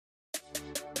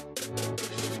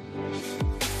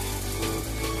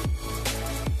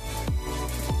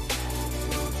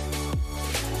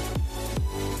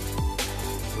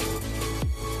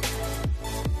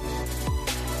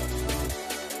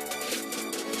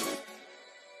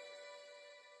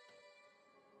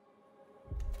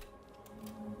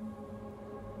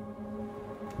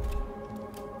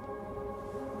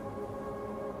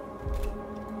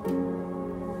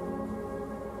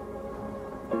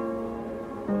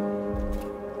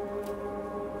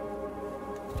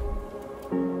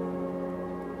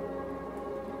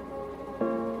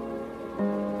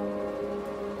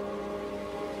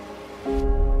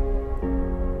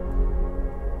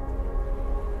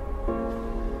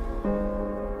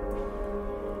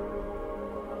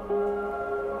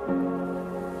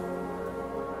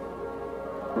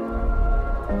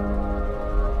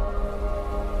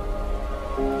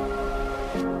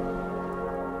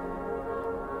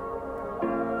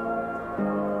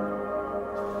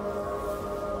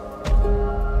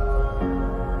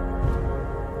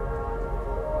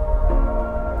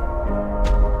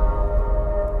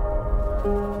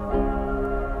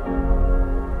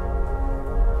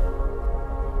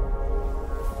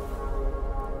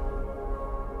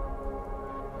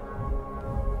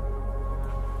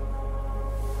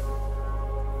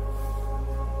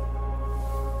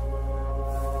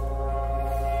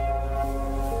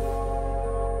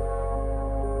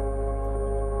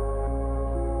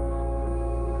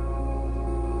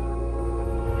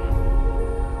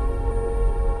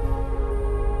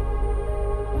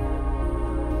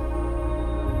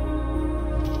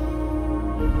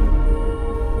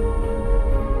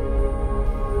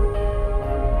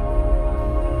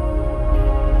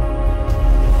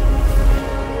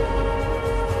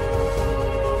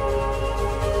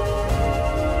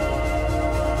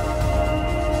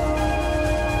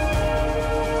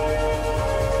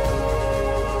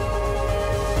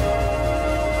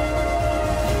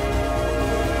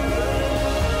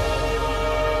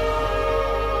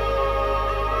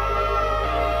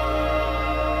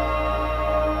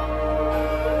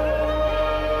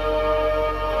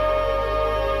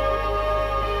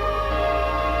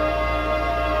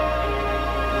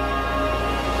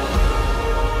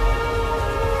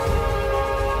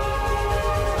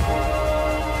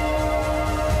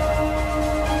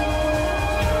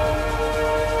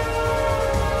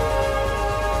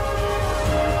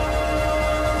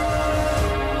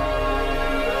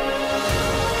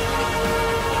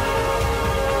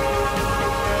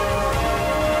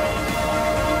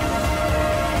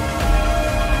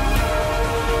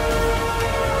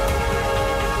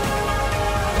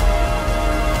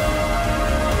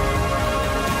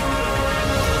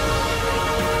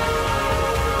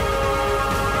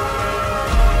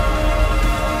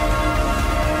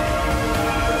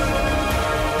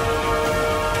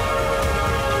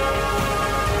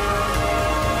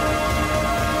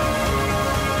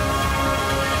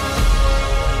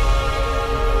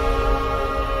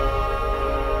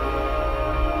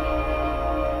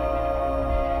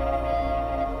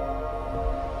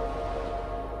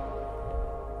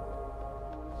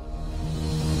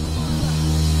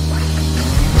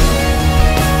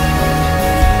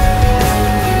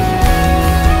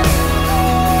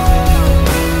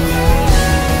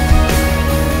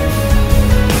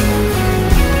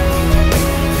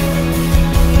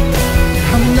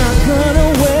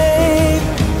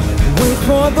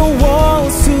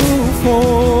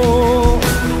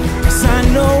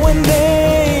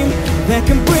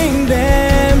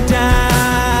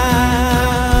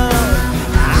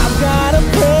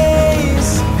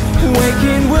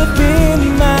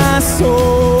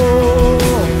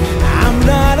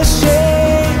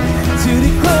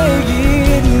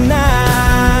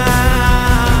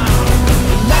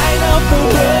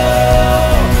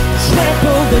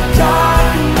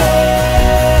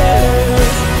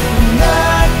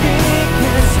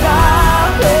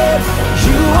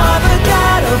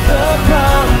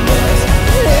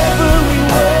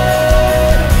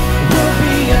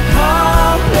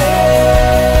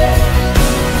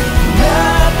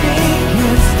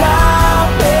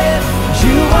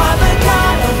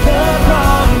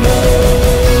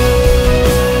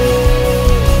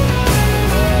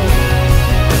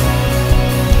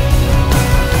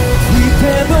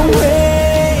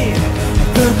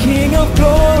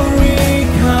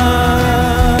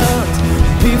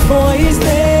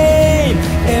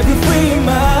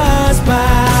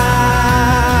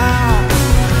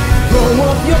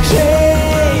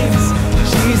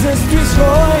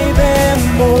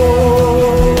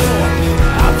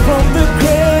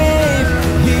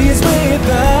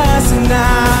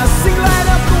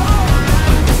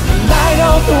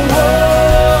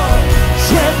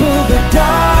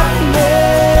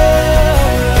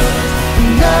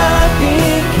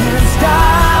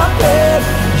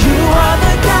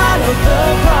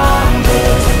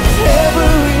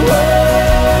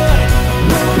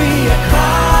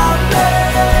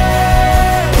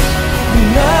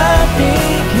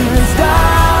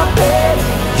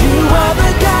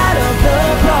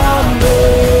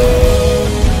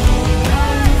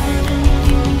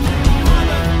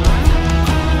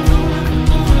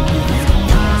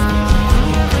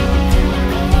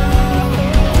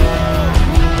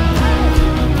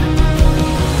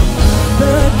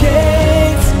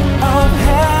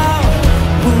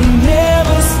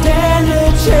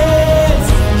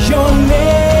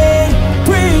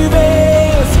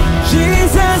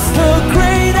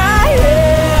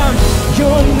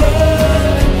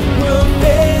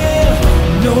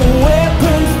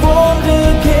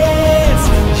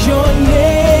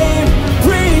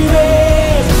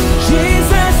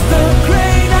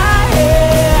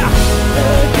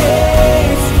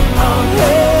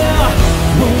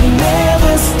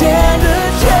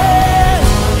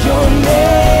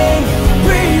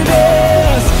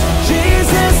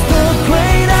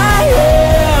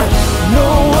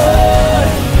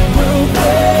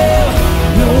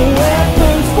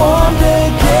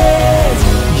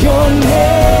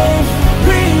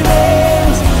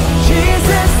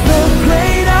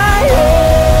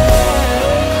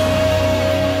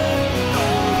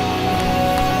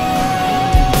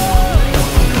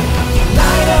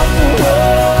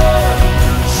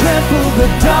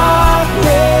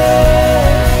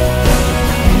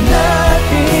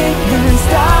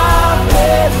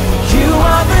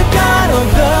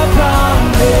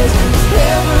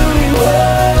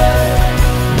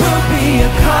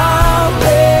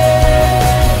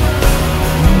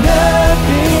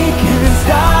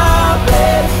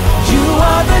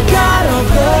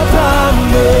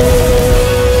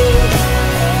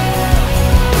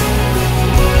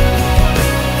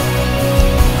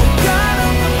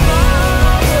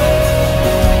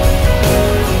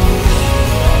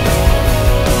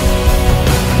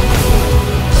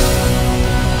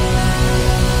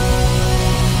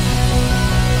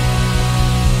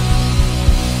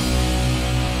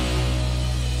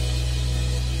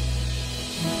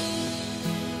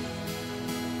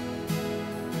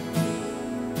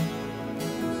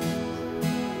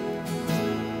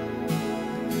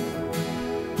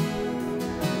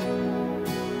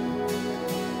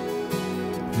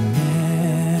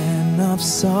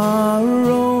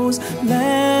sorrows,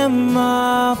 Lamb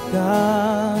of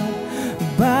God,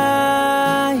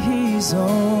 by his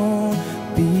own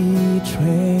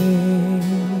betrayed.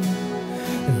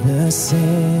 The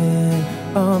sin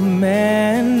of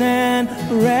man and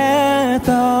wrath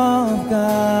of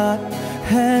God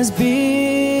has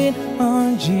been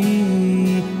on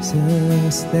Jesus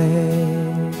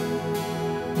there.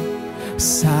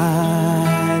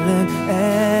 Silent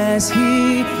as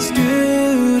he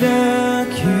stood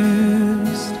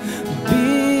accused,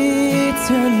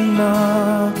 beaten,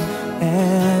 mocked,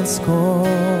 and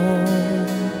scorned,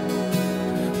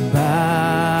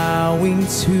 bowing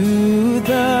to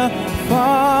the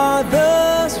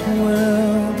Father's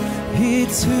will, he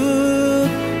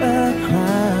took a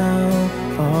crown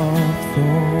of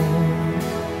thorns.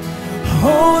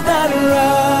 Oh, that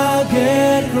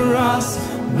rugged cross,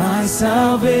 my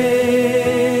salvation,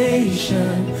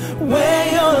 where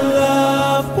your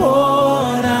love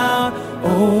poured out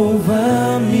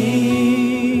over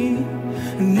me.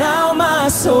 Now my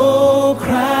soul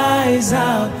cries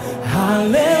out,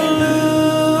 hallelujah,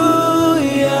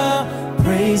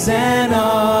 praise and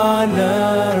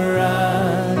honor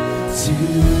unto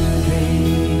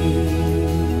thee.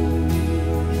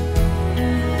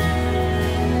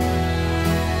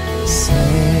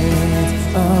 Saints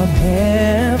of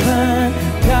heaven,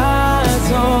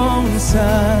 God's own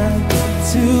Son,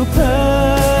 to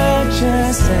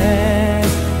purchase and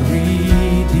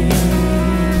redeem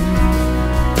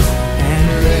and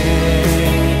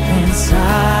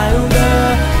reconcile the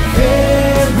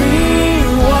very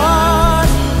one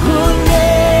who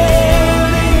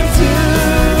nailed him to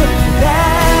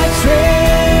that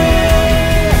tree.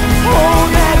 Oh,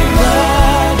 that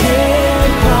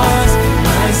rugged cross,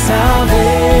 my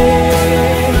salvation,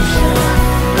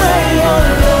 where your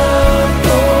love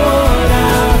poured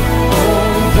out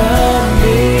over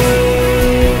me.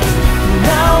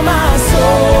 Now my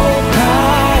soul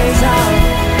cries out,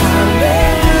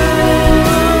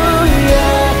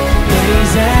 hallelujah,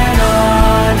 praise and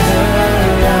honor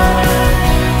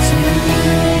unto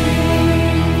thee.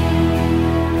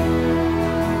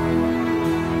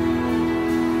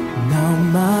 Now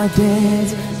my debt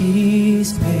is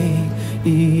paid,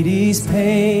 it is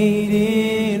paid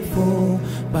in full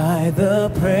by the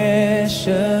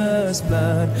precious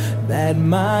blood that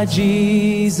my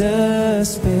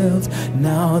Jesus spilled.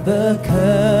 Now the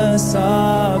curse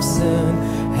of sin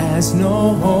has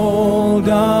no hold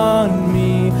on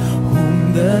me.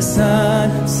 Whom the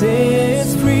Son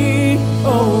sets free,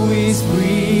 oh, is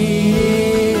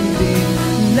free indeed.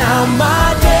 Now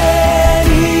my debt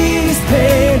is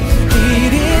paid,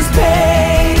 it is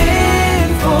paid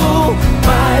in full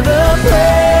by the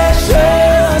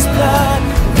precious blood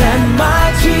that my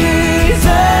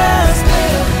Jesus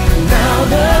spilled. Now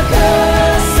the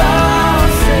curse of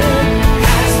sin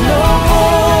has no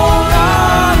hold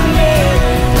on me.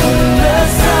 Whom the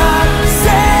Son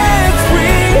sets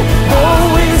free,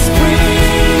 oh, is free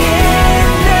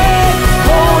indeed.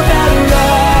 Oh, that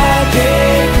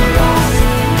rugged cross,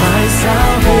 my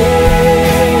salvation,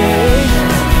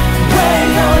 where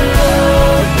your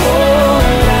love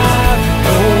poured out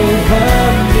over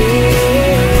me.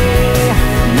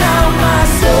 Now my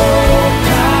soul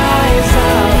cries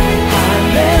out,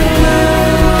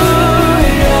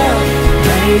 hallelujah,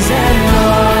 praise and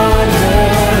honor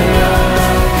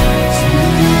unto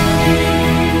thee.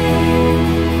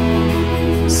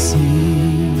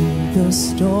 See, the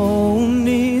stone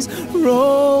is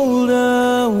rolled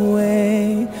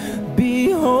away.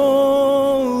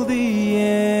 Behold the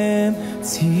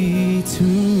empty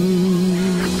tomb.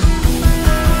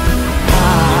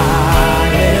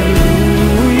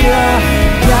 Hallelujah,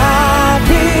 God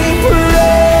be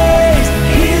praised,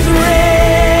 he's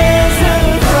risen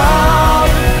from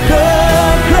the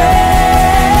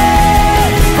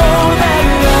grave. Oh, that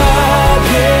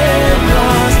rugged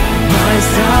cross, my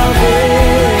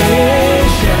salvation,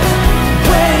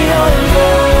 where your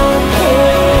love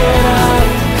poured out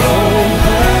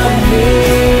over me.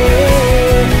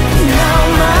 Now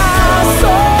my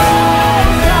soul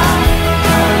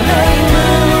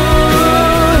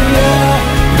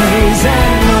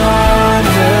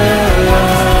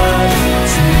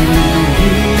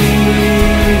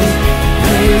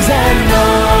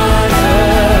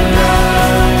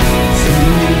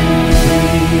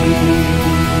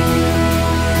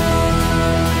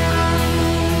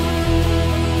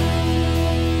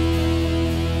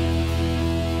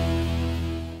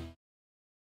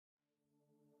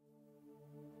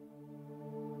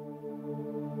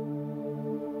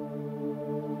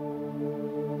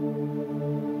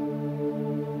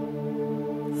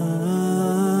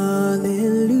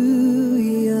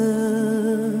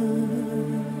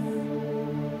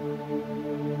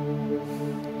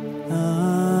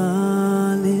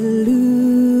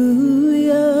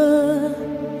Hallelujah,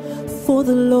 for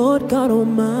the Lord God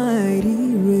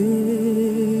Almighty reigns.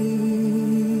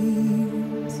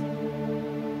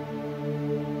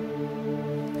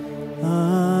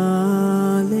 Hallelujah,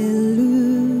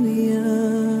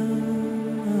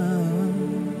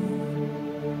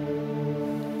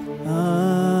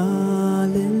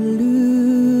 hallelujah,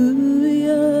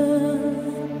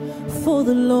 for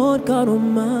the Lord God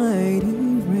Almighty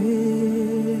reigns.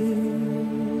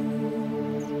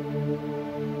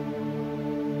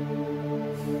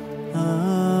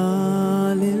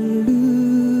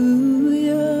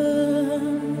 Hallelujah,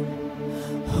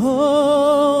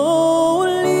 holy,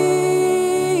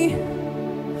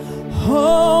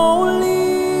 holy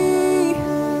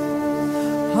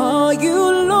are you,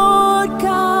 Lord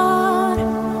God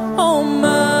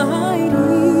Almighty.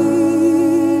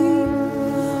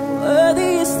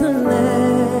 Worthy is the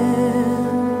Lamb,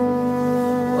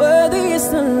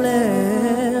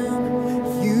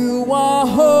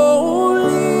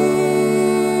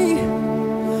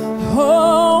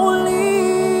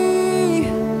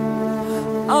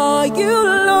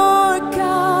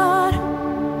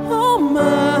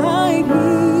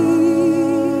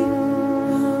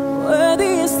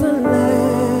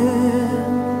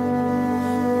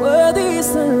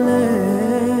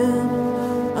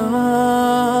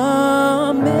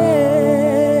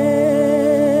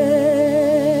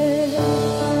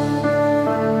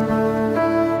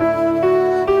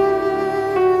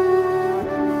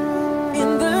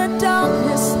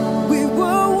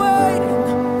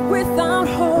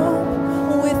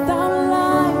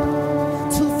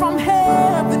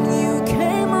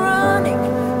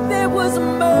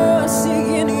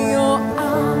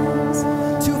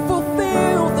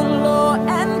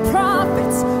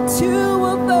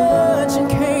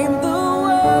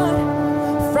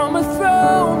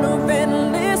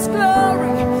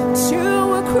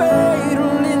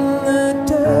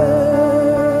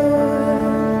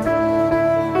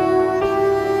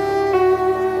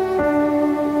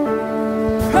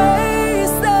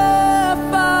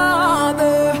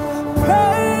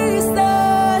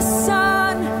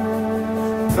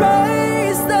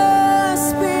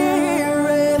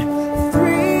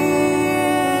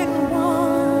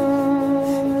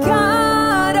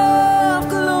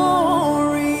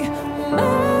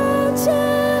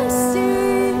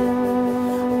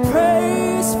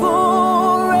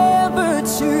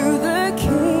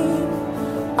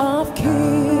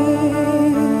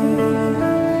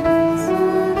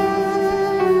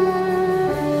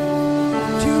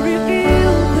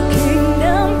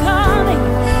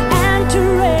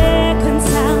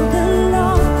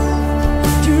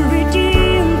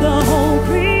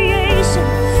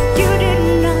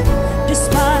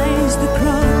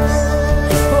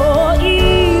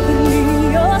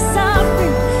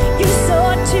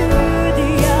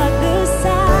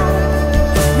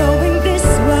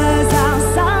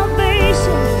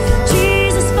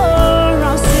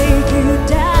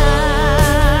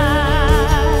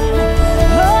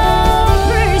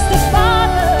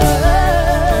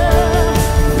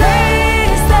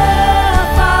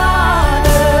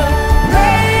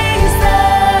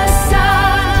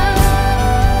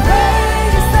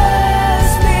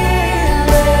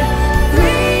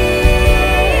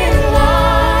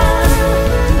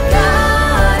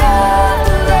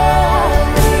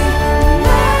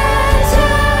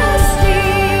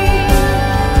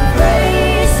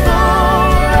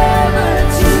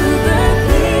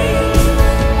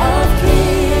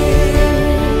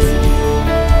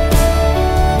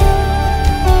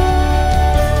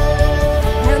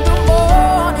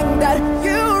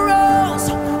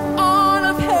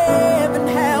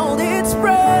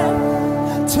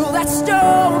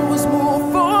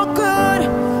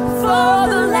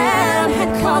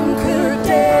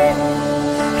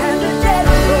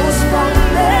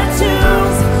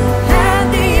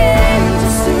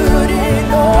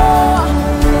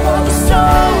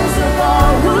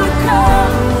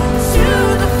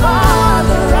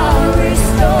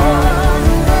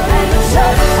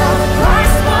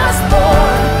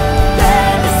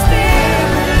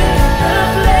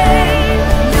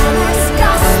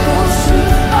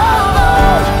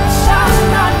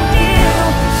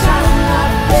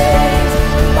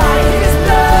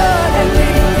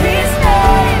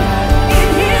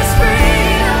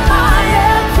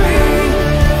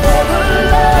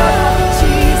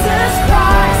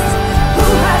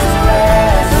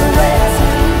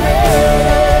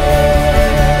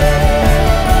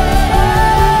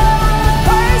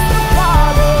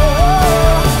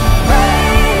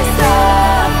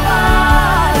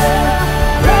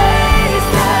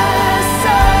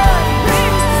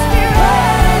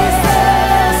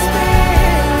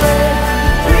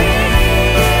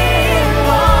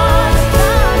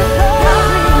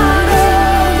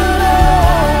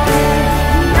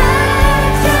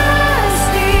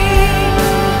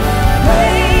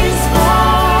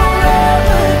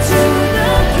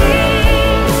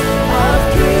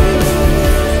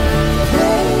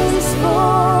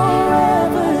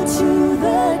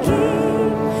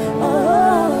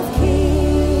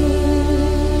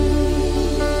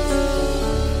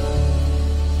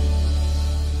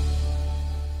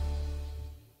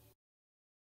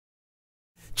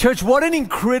 Church, what an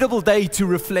incredible day to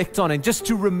reflect on and just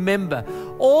to remember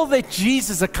all that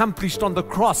Jesus accomplished on the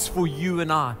cross for you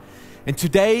and I. And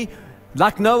today,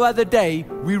 like no other day,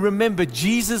 we remember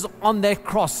Jesus on that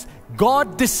cross,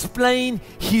 God displaying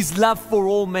His love for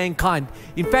all mankind.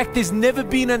 In fact, there's never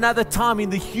been another time in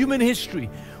the human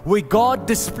history where God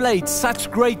displayed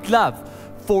such great love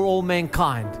for all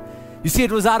mankind. You see,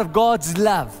 it was out of God's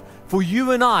love for you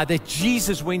and I that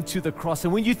Jesus went to the cross.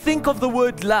 And when you think of the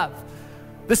word love,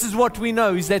 this is what we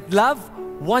know, is that love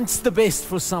wants the best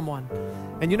for someone.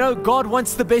 And you know, God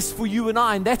wants the best for you and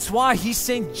I, and that's why He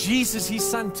sent Jesus, His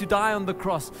Son, to die on the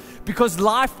cross. Because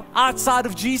life outside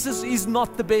of Jesus is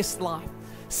not the best life.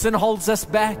 Sin holds us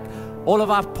back. All of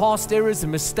our past errors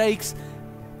and mistakes,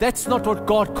 that's not what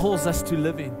God calls us to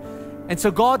live in. And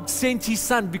so God sent His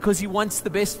Son because He wants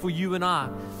the best for you and I.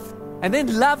 And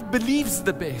then love believes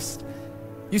the best.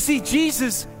 You see,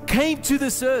 Jesus came to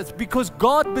this earth because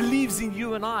God believes in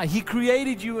you and I. He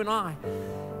created you and I.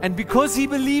 And because He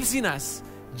believes in us,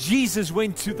 Jesus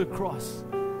went to the cross.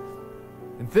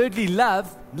 And thirdly,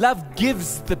 love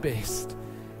gives the best.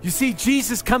 You see,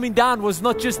 Jesus coming down was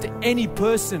not just any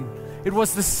person. It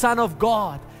was the Son of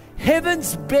God.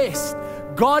 Heaven's best.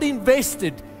 God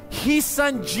invested His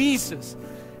Son Jesus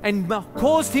and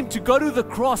caused Him to go to the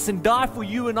cross and die for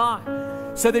you and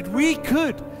I, so that we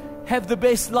could have the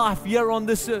best life here on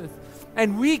this earth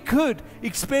and we could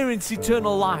experience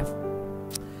eternal life.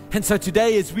 And so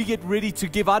today, as we get ready to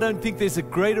give, I don't think there's a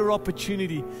greater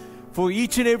opportunity for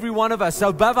each and every one of us,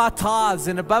 above our tithes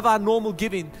and above our normal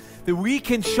giving, that we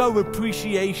can show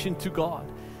appreciation to God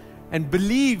and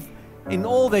believe in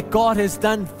all that God has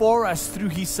done for us through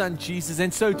His Son Jesus.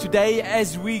 And so today,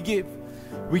 as we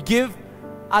give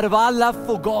out of our love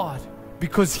for God,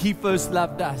 because He first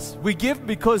loved us. We give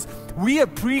because we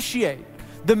appreciate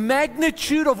the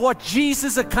magnitude of what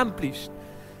Jesus accomplished.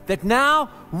 That now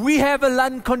we have an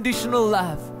unconditional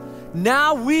love.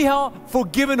 Now we are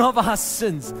forgiven of our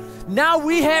sins. Now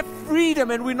we have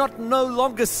freedom and we're no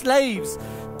longer slaves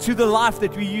to the life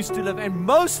that we used to live. And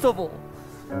most of all,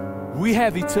 we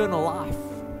have eternal life.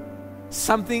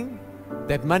 Something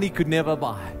that money could never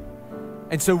buy.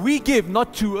 And so we give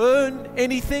not to earn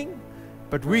anything,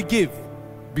 but we give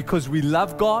because we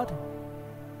love God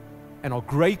and are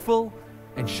grateful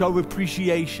and show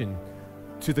appreciation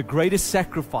to the greatest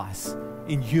sacrifice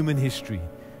in human history,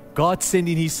 God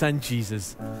sending His Son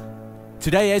Jesus.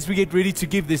 Today, as we get ready to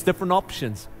give, there's different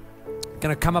options.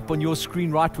 Going to come up on your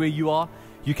screen right where you are.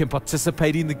 You can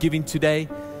participate in the giving today.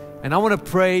 And I want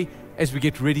to pray as we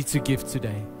get ready to give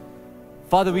today.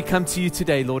 Father, we come to You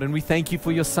today, Lord, and we thank You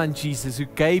for Your Son Jesus, who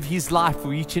gave His life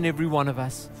for each and every one of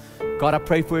us. God, I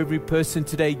pray for every person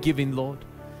today giving, Lord.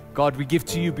 God, we give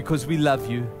to You because we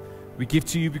love You. We give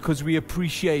to You because we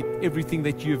appreciate everything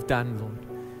that You have done,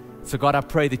 Lord. So God, I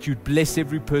pray that You'd bless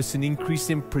every person, increase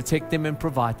them, protect them, and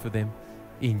provide for them.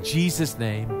 In Jesus'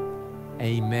 name,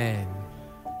 amen.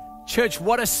 Church,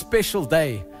 what a special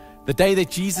day. The day that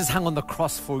Jesus hung on the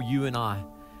cross for you and I.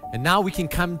 And now we can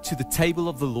come to the table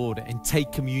of the Lord and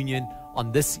take communion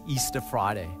on this Easter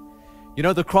Friday. You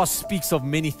know, the cross speaks of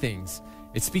many things.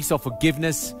 It speaks of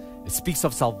forgiveness. It speaks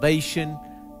of salvation,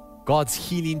 God's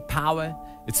healing power.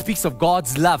 It speaks of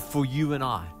God's love for you and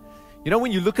I. You know,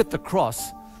 when you look at the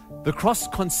cross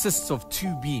consists of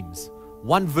two beams,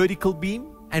 one vertical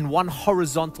beam and one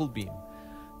horizontal beam.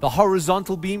 The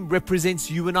horizontal beam represents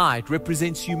you and I. It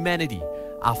represents humanity,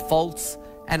 our faults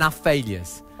and our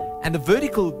failures. And the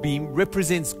vertical beam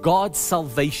represents God's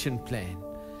salvation plan.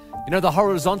 You know, the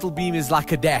horizontal beam is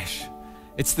like a dash.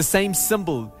 It's the same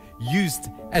symbol used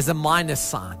as a minus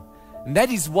sign. And that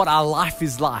is what our life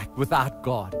is like without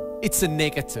God. It's a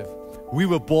negative. We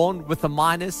were born with a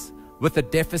minus, with a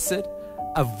deficit,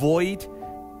 a void,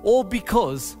 all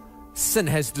because sin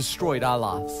has destroyed our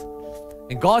lives.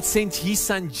 And God sent His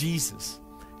Son Jesus.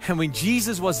 And when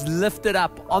Jesus was lifted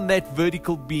up on that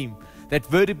vertical beam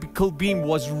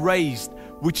was raised,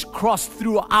 which crossed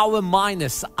through our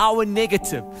minus, our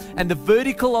negative. And the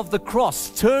vertical of the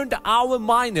cross turned our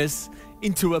minus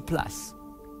into a plus.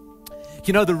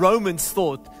 You know, the Romans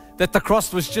thought that the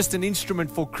cross was just an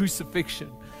instrument for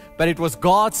crucifixion, but it was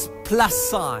God's plus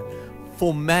sign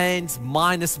for man's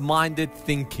minus-minded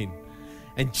thinking.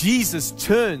 And Jesus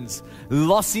turns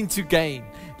loss into gain,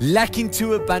 lack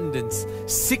into abundance,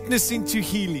 sickness into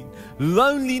healing,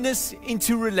 loneliness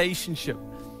into relationship.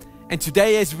 And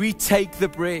today, as we take the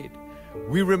bread,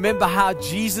 we remember how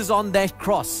Jesus on that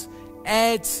cross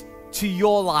adds to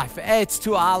your life, adds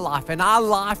to our life, and our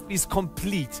life is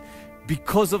complete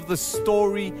because of the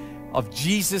story of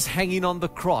Jesus hanging on the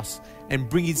cross and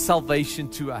bringing salvation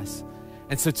to us.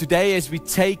 And so today, as we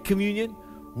take communion,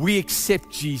 we accept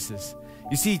Jesus.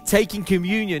 You see, taking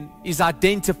communion is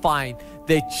identifying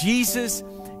that Jesus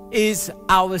is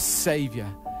our Savior.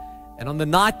 And on the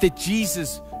night that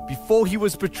Jesus, before he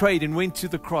was betrayed and went to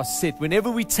the cross, said,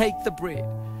 whenever we take the bread,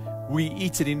 we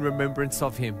eat it in remembrance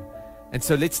of him. And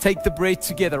so let's take the bread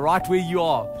together right where you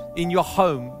are, in your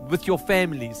home, with your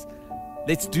families.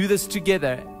 Let's do this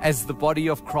together as the body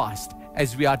of Christ,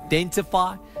 as we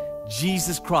identify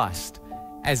Jesus Christ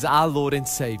as our Lord and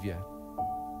Savior.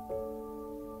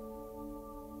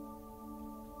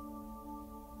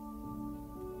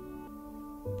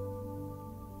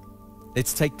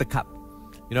 Let's take the cup.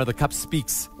 You know, the cup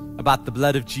speaks about the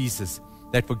blood of Jesus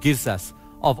that forgives us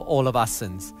of all of our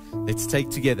sins. Let's take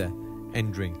together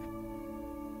and drink.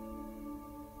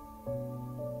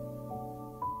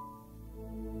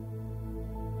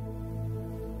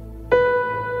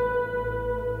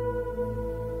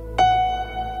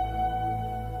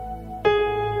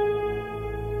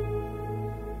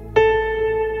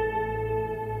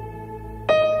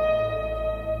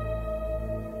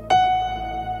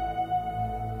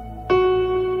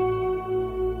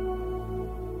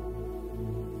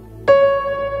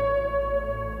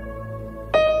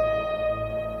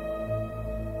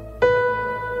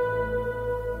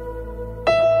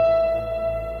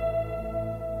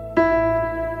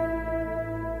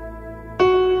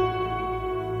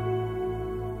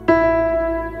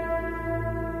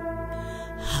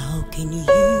 Can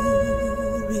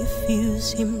you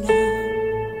refuse him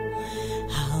now?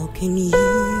 How can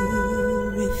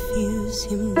you refuse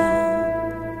him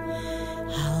now?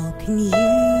 How can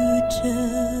you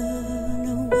turn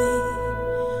away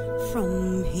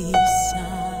from his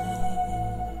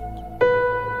side?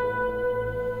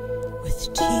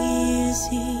 With tears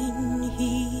in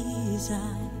his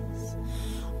eyes,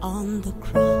 on the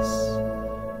cross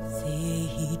there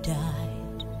he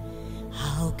died.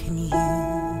 How can you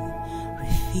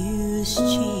refuse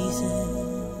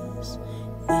Jesus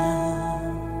now?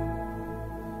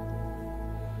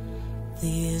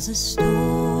 There's a story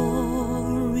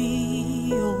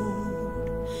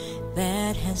old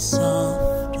that has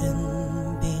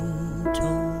often been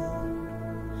told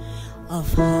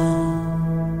of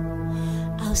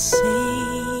how our Savior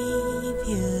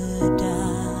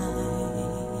died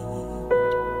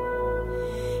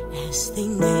as they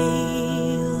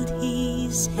nailed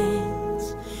his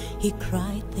hands. He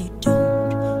cried, they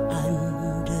don't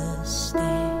understand,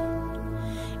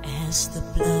 as the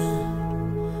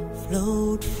blood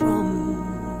flowed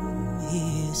from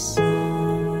his side.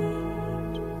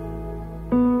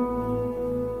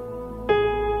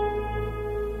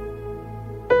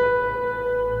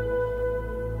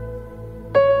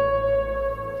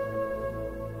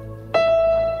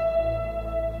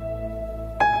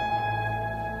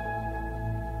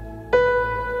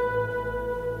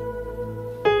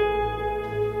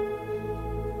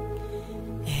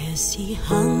 As he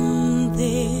hung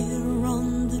there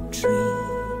on the tree,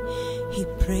 he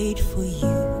prayed for you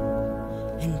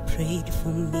and prayed for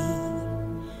me.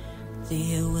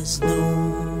 There was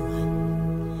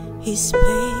no his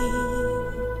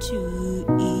pain to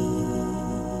ease.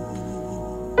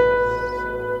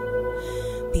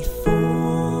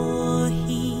 Before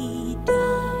he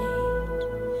died,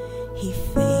 he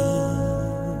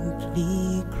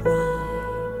faintly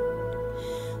cried,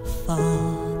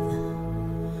 Father,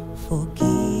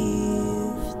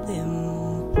 forgive them,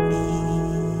 please.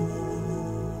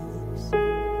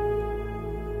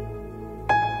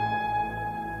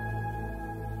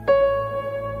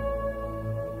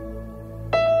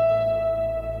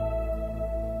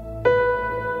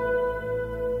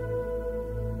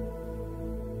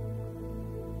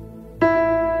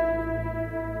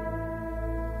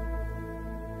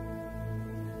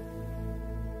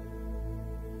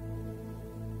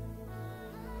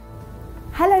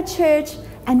 Hello church,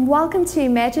 and welcome to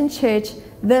Imagine Church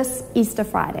this Easter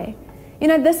Friday. You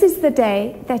know, this is the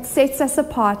day that sets us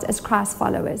apart as Christ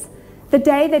followers. The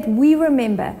day that we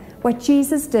remember what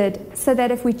Jesus did so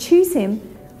that if we choose him,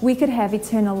 we could have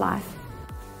eternal life.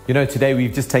 You know, today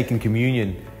we've just taken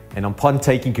communion, and upon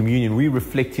taking communion, we're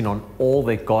reflecting on all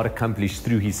that God accomplished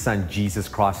through his Son, Jesus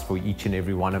Christ, for each and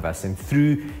every one of us. And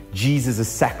through Jesus'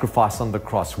 sacrifice on the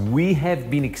cross, we have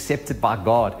been accepted by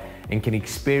God and can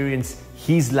experience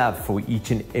his love for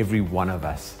each and every one of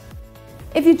us.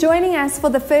 If you're joining us for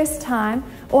the first time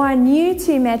or are new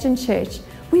to Imagine Church,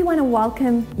 we want to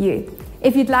welcome you.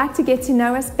 If you'd like to get to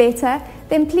know us better,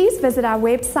 then please visit our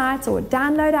website or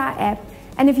download our app.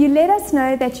 And if you let us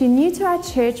know that you're new to our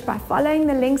church by following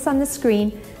the links on the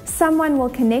screen, someone will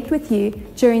connect with you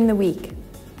during the week.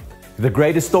 The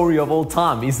greatest story of all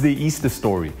time is the Easter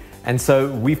story. And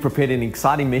so we've prepared an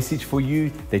exciting message for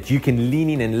you that you can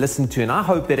lean in and listen to. And I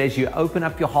hope that as you open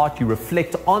up your heart, you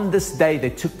reflect on this day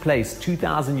that took place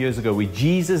 2,000 years ago where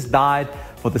Jesus died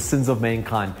for the sins of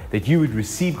mankind, that you would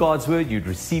receive God's word, you'd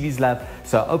receive His love.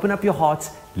 So open up your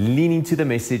hearts, lean into the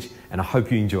message, and I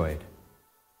hope you enjoy it.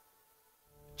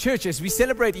 Church, as we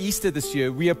celebrate Easter this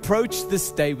year, we approach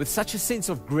this day with such a sense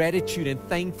of gratitude and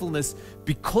thankfulness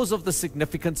because of the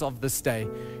significance of this day.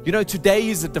 You know, today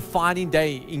is a defining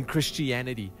day in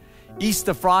Christianity.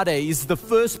 Easter Friday is the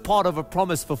first part of a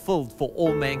promise fulfilled for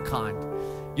all mankind.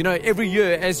 You know, every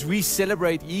year as we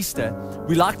celebrate Easter,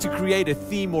 we like to create a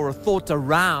theme or a thought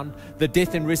around the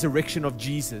death and resurrection of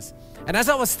Jesus. And as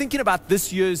I was thinking about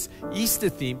this year's Easter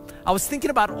theme, I was thinking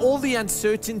about all the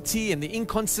uncertainty and the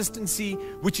inconsistency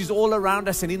which is all around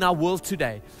us and in our world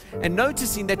today. And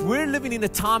noticing that we're living in a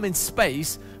time and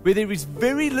space where there is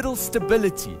very little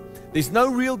stability. There's no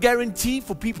real guarantee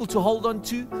for people to hold on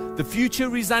to. The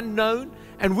future is unknown,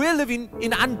 and we're living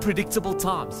in unpredictable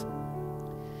times.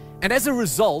 And as a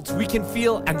result, we can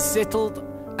feel unsettled,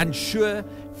 unsure,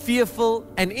 fearful,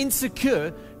 and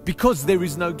insecure because there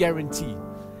is no guarantee.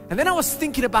 And then I was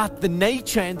thinking about the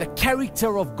nature and the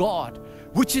character of God,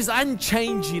 which is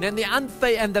unchanging, and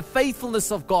the faithfulness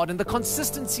of God and the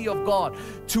consistency of God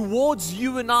towards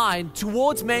you and I and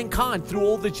towards mankind through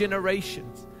all the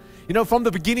generations. You know, from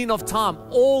the beginning of time,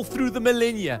 all through the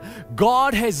millennia,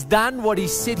 God has done what He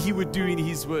said He would do in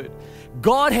His word.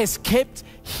 God has kept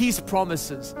His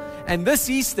promises. And this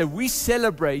Easter, we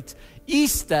celebrate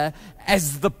Easter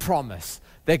as the promise.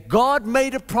 That God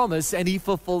made a promise and He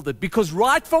fulfilled it. Because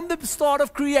right from the start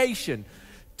of creation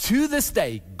to this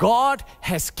day, God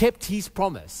has kept His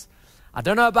promise. I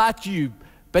don't know about you,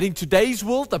 but in today's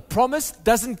world, a promise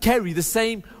doesn't carry the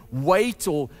same weight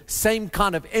or same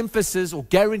kind of emphasis or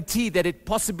guarantee that it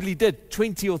possibly did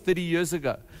 20 or 30 years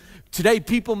ago. Today,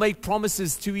 people make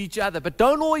promises to each other, but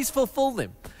don't always fulfill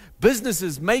them.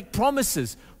 Businesses make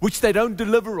promises which they don't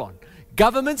deliver on.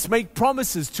 Governments make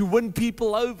promises to win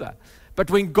people over. But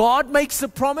when God makes a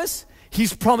promise,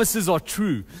 His promises are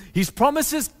true. His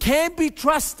promises can be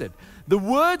trusted. The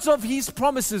words of His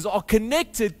promises are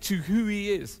connected to who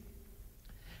He is.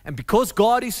 And because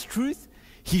God is truth,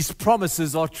 His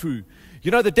promises are true.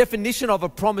 You know, the definition of a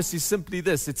promise is simply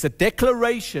this. It's a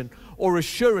declaration or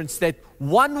assurance that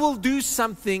one will do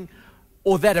something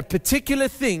or that a particular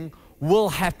thing will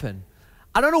happen.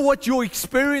 I don't know what your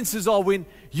experiences are when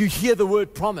you hear the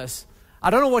word promise. I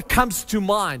don't know what comes to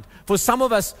mind. For some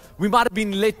of us, we might have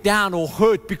been let down or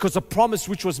hurt because a promise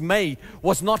which was made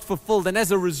was not fulfilled. And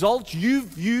as a result, you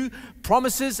view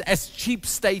promises as cheap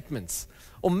statements.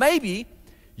 Or maybe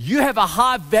you have a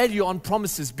high value on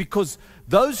promises because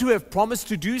those who have promised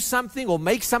to do something or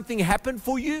make something happen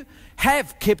for you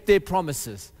have kept their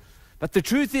promises. But the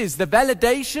truth is, the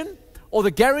validation or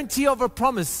the guarantee of a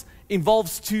promise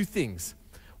involves two things.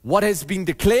 What has been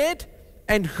declared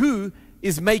and who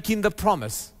is making the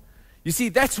promise. You see,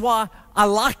 that's why I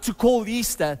like to call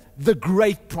Easter the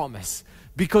great promise.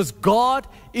 Because God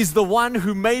is the one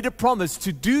who made a promise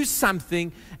to do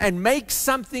something and make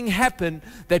something happen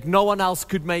that no one else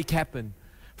could make happen.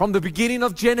 From the beginning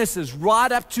of Genesis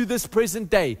right up to this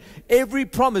present day, every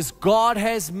promise God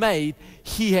has made,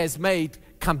 He has made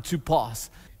come to pass.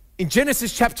 In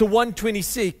Genesis chapter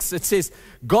 1:26, it says,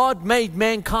 God made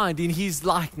mankind in His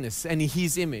likeness and in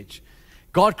His image.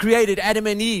 God created Adam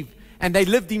and Eve, and they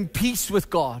lived in peace with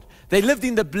God. They lived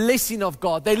in the blessing of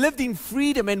God. They lived in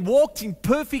freedom and walked in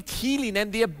perfect healing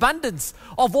and the abundance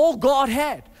of all God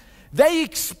had. They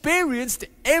experienced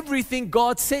everything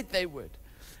God said they would.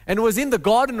 And it was in the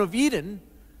Garden of Eden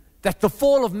that the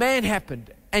fall of man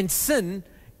happened and sin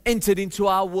entered into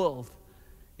our world.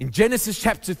 In Genesis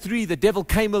chapter 3, the devil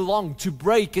came along to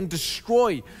break and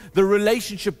destroy the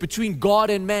relationship between God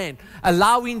and man,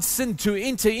 allowing sin to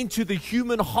enter into the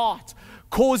human heart,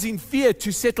 causing fear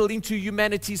to settle into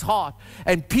humanity's heart,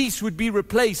 and peace would be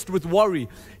replaced with worry.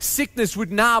 Sickness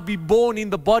would now be born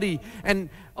in the body and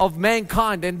of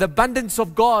mankind, and the abundance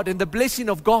of God and the blessing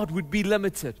of God would be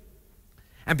limited.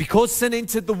 And because sin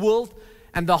entered the world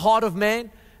and the heart of man,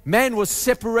 man was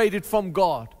separated from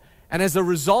God. And as a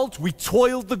result, we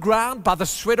toiled the ground by the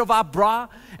sweat of our brow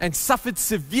and suffered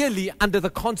severely under the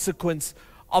consequence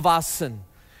of our sin.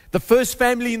 The first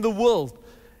family in the world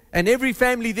and every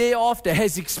family thereafter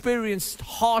has experienced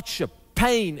hardship,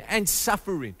 pain, and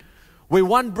suffering. Where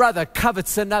one brother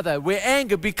covets another, where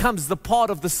anger becomes the part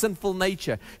of the sinful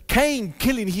nature. Cain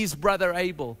killing his brother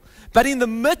Abel. But in the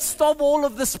midst of all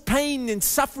of this pain and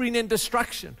suffering and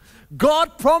destruction,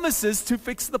 God promises to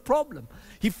fix the problem.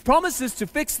 He promises to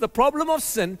fix the problem of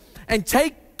sin and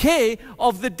take care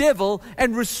of the devil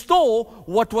and restore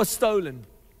what was stolen.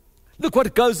 Look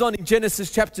what goes on in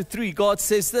Genesis chapter 3. God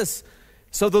says this.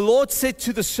 So the Lord said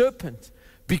to the serpent,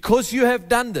 because you have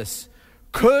done this,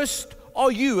 cursed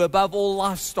are you above all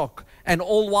livestock and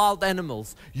all wild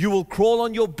animals. You will crawl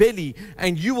on your belly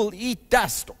and you will eat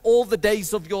dust all the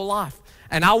days of your life.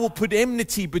 And I will put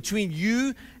enmity between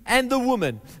you and the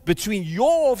woman, between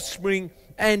your offspring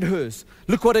and hers.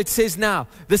 Look what it says now.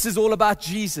 This is all about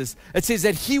Jesus. It says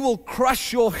that he will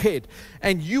crush your head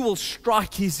and you will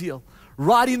strike his heel.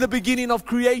 Right in the beginning of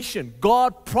creation,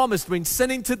 God promised when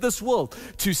sin entered this world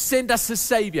to send us a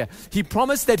Savior. He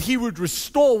promised that He would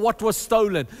restore what was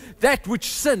stolen, that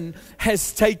which sin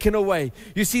has taken away.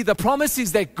 You see, the promise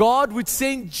is that God would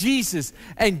send Jesus,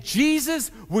 and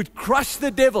Jesus would crush the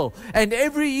devil and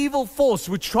every evil force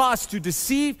which tries to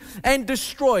deceive and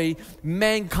destroy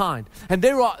mankind. And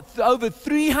there are over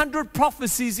 300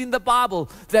 prophecies in the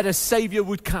Bible that a Savior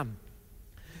would come.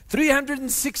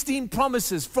 316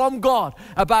 promises from God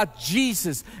about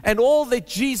Jesus and all that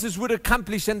Jesus would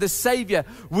accomplish and the Savior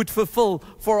would fulfill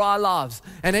for our lives.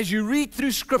 And as you read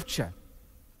through Scripture,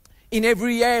 in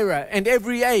every era and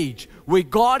every age where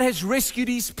God has rescued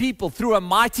His people through a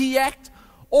mighty act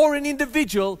or an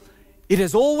individual, it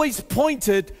has always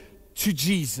pointed to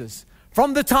Jesus.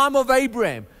 From the time of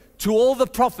Abraham to all the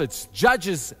prophets,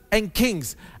 judges, and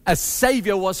kings, a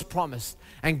Savior was promised.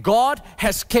 And God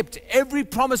has kept every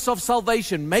promise of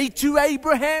salvation made to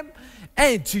Abraham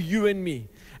and to you and me.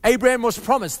 Abraham was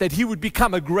promised that he would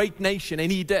become a great nation,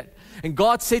 and he did. And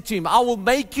God said to him, I will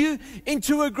make you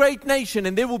into a great nation,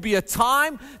 and there will be a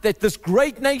time that this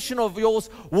great nation of yours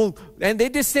will, and their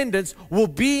descendants will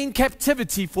be in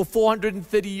captivity for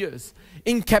 430 years.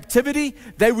 In captivity,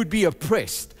 they would be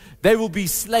oppressed. They will be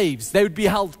slaves. They would be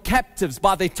held captives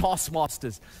by their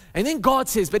taskmasters. And then God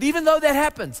says, but even though that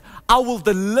happens, I will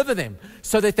deliver them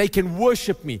so that they can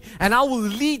worship me. And I will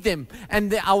lead them,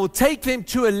 and I will take them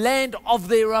to a land of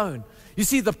their own. You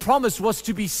see, the promise was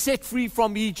to be set free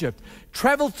from Egypt,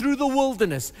 travel through the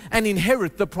wilderness, and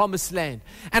inherit the promised land.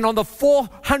 And on the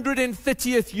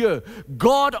 430th year,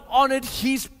 God honored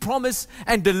His promise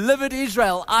and delivered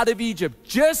Israel out of Egypt,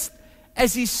 just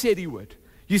as He said He would.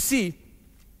 You see,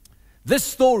 this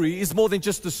story is more than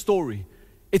just a story.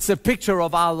 It's a picture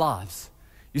of our lives.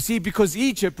 You see, because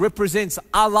Egypt represents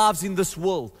our lives in this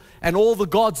world and all the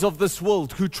gods of this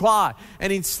world who try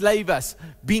and enslave us,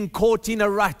 being caught in a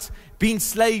rut, being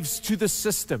slaves to the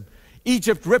system.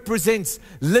 Egypt represents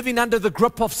living under the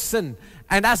grip of sin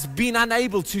and us being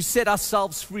unable to set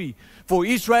ourselves free. For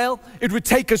Israel, it would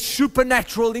take a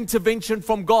supernatural intervention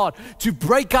from God to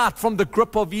break out from the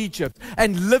grip of Egypt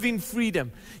and live in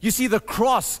freedom. You see, the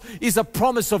cross is a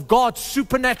promise of God's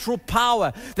supernatural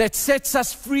power that sets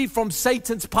us free from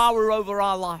Satan's power over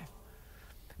our life.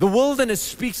 The wilderness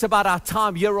speaks about our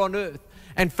time here on earth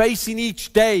and facing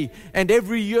each day and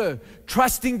every year,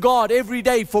 trusting God every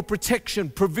day for protection,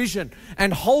 provision,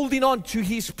 and holding on to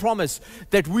His promise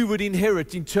that we would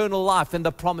inherit eternal life and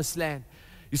the promised land.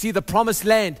 You see, the promised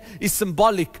land is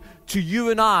symbolic to you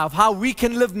and I of how we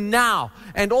can live now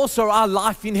and also our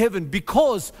life in heaven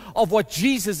because of what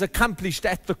Jesus accomplished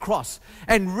at the cross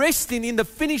and resting in the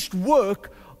finished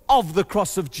work of the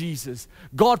cross of Jesus.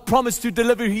 God promised to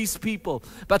deliver His people,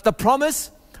 but the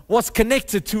promise was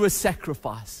connected to a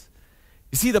sacrifice.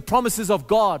 You see, the promises of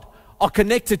God are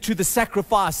connected to the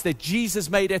sacrifice that Jesus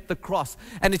made at the cross.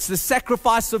 And it's the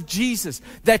sacrifice of Jesus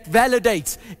that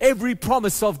validates every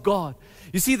promise of God.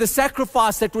 You see, the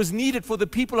sacrifice that was needed for the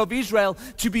people of Israel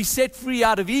to be set free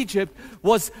out of Egypt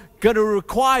was going to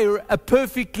require a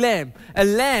perfect lamb, a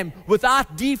lamb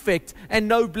without defect and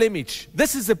no blemish.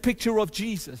 This is a picture of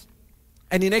Jesus.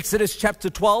 And in Exodus chapter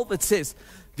 12, it says,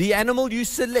 the animal you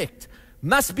select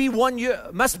must be a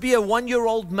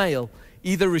 1-year-old male,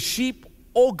 either a sheep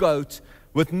or goat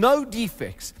with no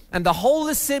defects. And the whole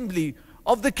assembly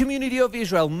of the community of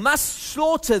Israel must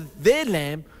slaughter their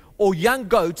lamb or young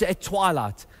goat at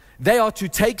twilight. They are to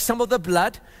take some of the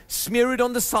blood, smear it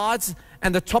on the sides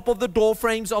and the top of the door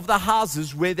frames of the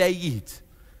houses where they eat.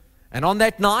 And on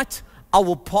that night, I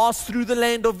will pass through the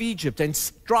land of Egypt and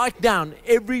strike down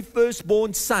every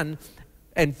firstborn son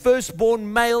and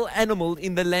firstborn male animal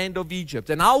in the land of Egypt.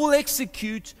 And I will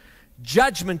execute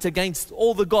judgment against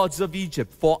all the gods of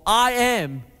Egypt, for I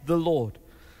am the Lord.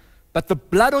 But the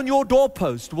blood on your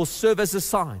doorpost will serve as a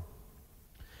sign,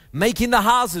 making the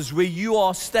houses where you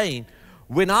are staying.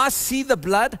 When I see the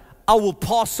blood, I will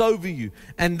pass over you,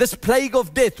 and this plague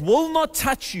of death will not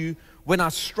touch you when I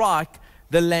strike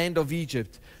the land of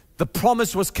Egypt. The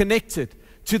promise was connected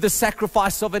to the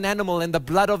sacrifice of an animal and the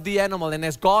blood of the animal. And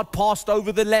as God passed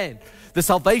over the land, the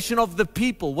salvation of the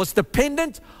people was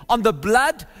dependent on the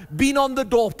blood being on the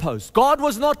doorpost. God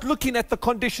was not looking at the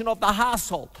condition of the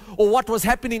household or what was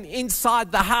happening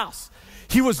inside the house.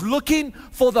 He was looking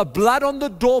for the blood on the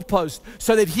doorpost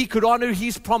so that He could honor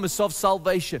His promise of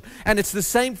salvation. And it's the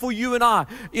same for you and I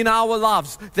in our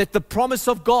lives, that the promise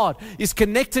of God is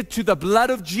connected to the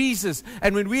blood of Jesus.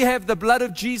 And when we have the blood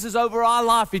of Jesus over our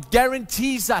life, it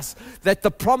guarantees us that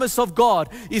the promise of God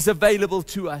is available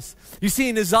to us. You see,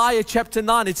 in Isaiah chapter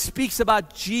 9, it speaks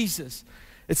about Jesus.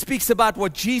 It speaks about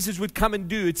what Jesus would come and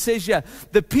do. It says here,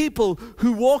 the people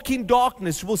who walk in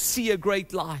darkness will see a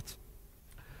great light.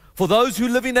 For those who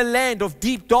live in a land of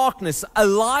deep darkness, a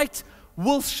light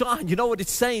will shine. You know what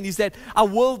it's saying is that our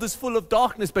world is full of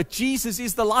darkness, but Jesus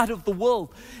is the light of the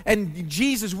world. And in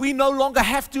Jesus, we no longer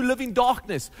have to live in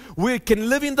darkness. We can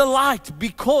live in the light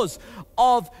because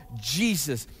of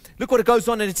Jesus. Look what it goes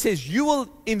on, and it says, you will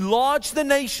enlarge the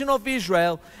nation of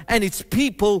Israel, and its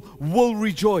people will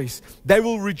rejoice. They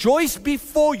will rejoice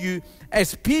before you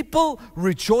as people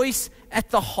rejoice at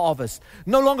the harvest.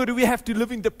 No longer do we have to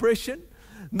live in depression.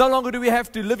 No longer do we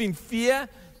have to live in fear,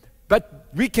 but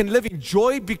we can live in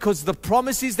joy, because the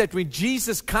promise is that when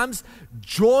Jesus comes,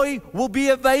 joy will be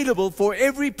available for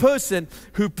every person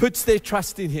who puts their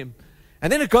trust in Him.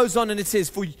 And then it goes on and it says,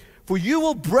 for you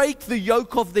will break the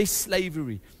yoke of their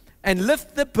slavery and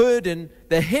lift the burden,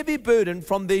 the heavy burden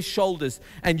from their shoulders,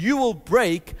 and you will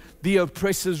break the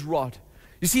oppressor's rod.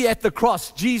 You see, at the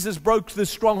cross, Jesus broke the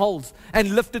strongholds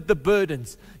and lifted the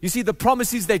burdens. You see, the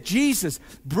promise is that Jesus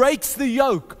breaks the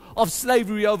yoke of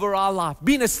slavery over our life.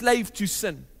 Being a slave to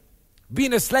sin,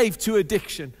 being a slave to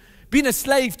addiction, being a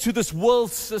slave to this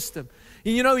world system.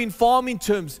 And you know, in farming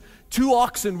terms, 2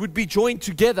 oxen would be joined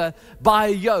together by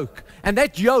a yoke. And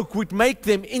that yoke would make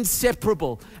them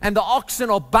inseparable. And the oxen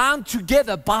are bound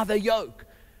together by the yoke.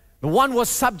 The one was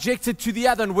subjected to the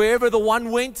other, and wherever the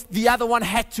one went, the other one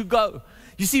had to go.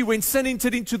 You see, when sin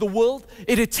entered into the world,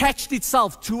 it attached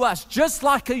itself to us, just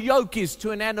like a yoke is to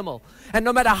an animal. And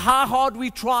no matter how hard we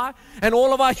try and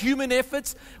all of our human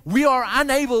efforts, we are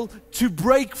unable to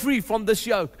break free from this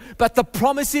yoke. But the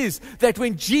promise is that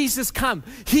when Jesus comes,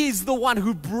 He is the one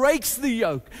who breaks the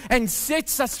yoke and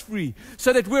sets us free,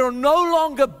 so that we are no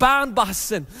longer bound by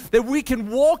sin, that we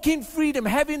can walk in freedom,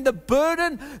 having the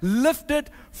burden lifted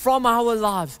from our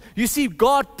lives. You see,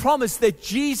 God promised that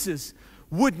Jesus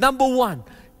would, number one,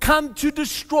 come to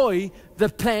destroy the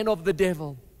plan of the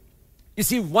devil. You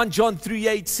see, 1 John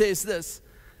 3:8 says this: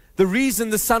 the reason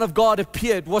the Son of God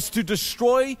appeared was to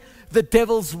destroy the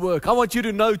devil's work. I want you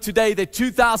to know today that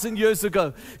 2,000 years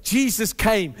ago, Jesus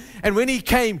came. And when He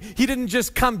came, He didn't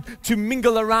just come to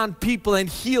mingle around people and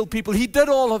heal people. He did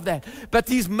all of that. But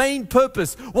His main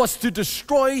purpose was to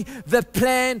destroy the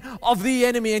plan of the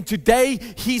enemy. And today,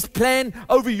 His plan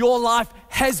over your life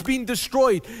has been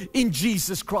destroyed in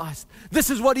Jesus Christ. This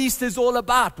is what Easter is all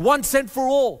about. Once and for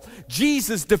all,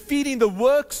 Jesus defeating the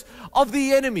works of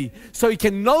the enemy so He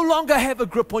can no longer have a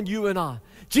grip on you and I.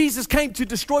 Jesus came to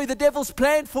destroy the devil's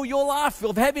plan for your life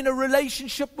of having a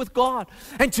relationship with God.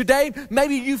 And today,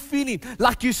 maybe you're feeling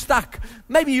like you're stuck.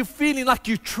 Maybe you're feeling like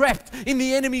you're trapped in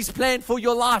the enemy's plan for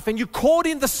your life, and you're caught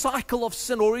in the cycle of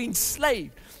sin or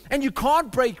enslaved, and you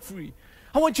can't break free.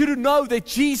 I want you to know that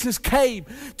Jesus came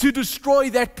to destroy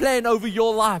that plan over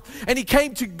your life. And He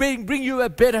came to bring you a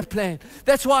better plan.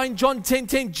 That's why in John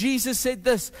 10:10, Jesus said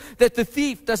this, that the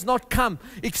thief does not come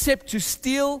except to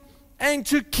steal and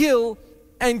to kill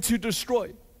and to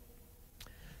destroy.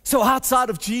 So outside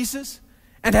of Jesus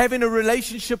and having a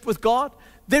relationship with God,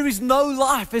 there is no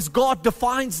life as God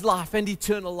defines life and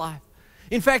eternal life.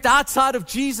 In fact, outside of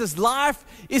Jesus, life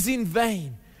is in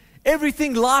vain.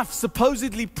 Everything life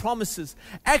supposedly promises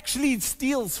actually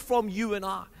steals from you and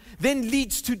I, then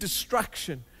leads to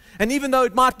destruction. And even though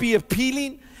it might be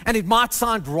appealing and it might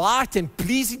sound right and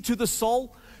pleasing to the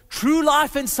soul, true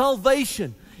life and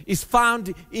salvation is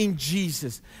found in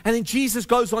Jesus. And then Jesus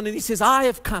goes on and He says, I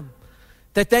have come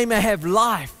that they may have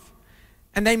life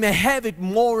and they may have it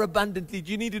more abundantly.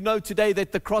 You need to know today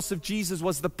that the cross of Jesus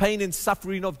was the pain and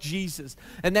suffering of Jesus.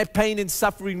 And that pain and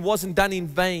suffering wasn't done in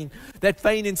vain. That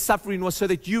pain and suffering was so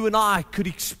that you and I could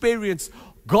experience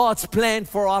God's plan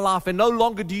for our life. And no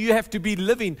longer do you have to be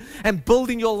living and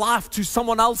building your life to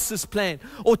someone else's plan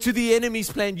or to the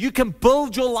enemy's plan. You can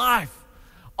build your life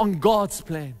on God's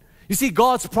plan. You see,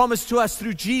 God's promise to us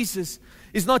through Jesus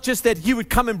is not just that He would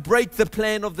come and break the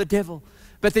plan of the devil,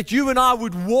 but that you and I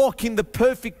would walk in the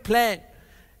perfect plan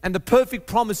and the perfect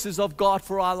promises of God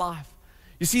for our life.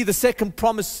 You see, the second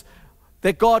promise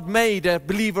that God made, I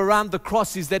believe, around the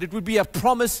cross is that it would be a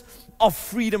promise of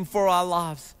freedom for our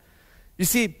lives. You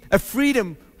see, a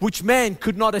freedom which man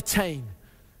could not attain.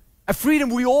 A freedom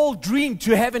we all dream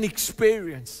to have and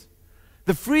experience.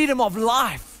 The freedom of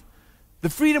life. The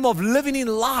freedom of living in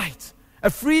light. A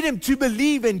freedom to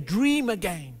believe and dream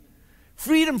again.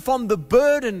 Freedom from the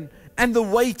burden and the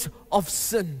weight of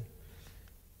sin.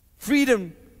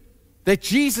 Freedom that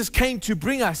Jesus came to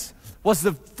bring us was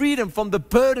the freedom from the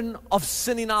burden of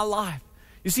sin in our life.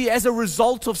 You see, as a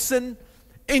result of sin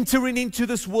entering into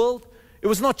this world, it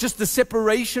was not just the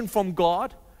separation from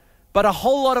God, but a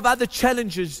whole lot of other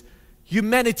challenges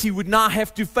humanity would now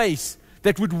have to face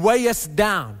that would weigh us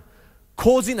down,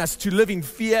 causing us to live in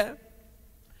fear,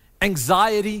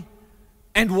 anxiety,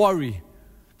 and worry.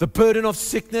 The burden of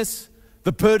sickness,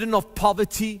 the burden of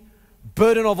poverty,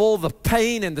 burden of all the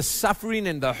pain and the suffering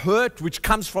and the hurt which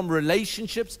comes from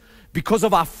relationships because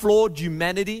of our flawed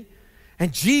humanity.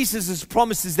 And Jesus'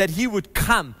 promises that He would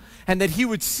come and that He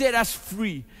would set us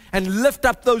free and lift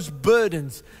up those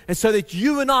burdens, and so that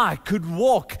you and I could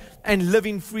walk and live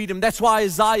in freedom. That's why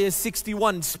Isaiah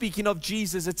 61, speaking of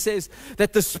Jesus, it says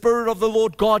that the Spirit of the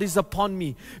Lord God is upon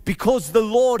me, because the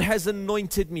Lord has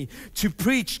anointed me to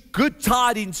preach good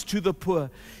tidings to the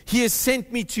poor. He has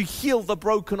sent me to heal the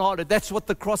brokenhearted. That's what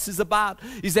the cross is about,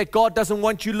 is that God doesn't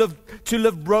want you to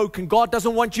live broken. God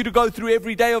doesn't want you to go through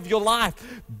every day of your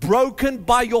life broken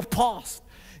by your past.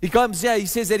 He comes here, He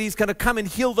says that He's going to come and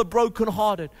heal the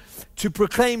brokenhearted, to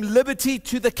proclaim liberty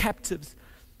to the captives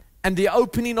and the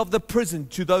opening of the prison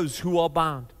to those who are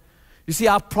bound. You see,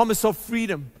 our promise of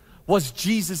freedom was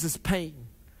Jesus' pain.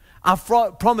 Our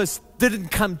promise didn't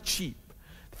come cheap.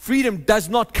 Freedom does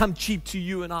not come cheap to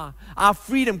you and I. Our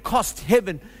freedom cost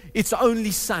heaven its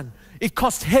only Son. It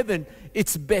cost heaven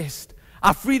its best.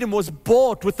 Our freedom was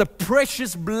bought with the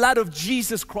precious blood of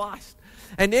Jesus Christ.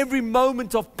 And every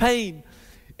moment of pain,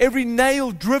 every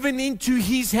nail driven into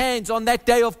His hands on that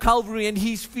day of Calvary and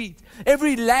His feet,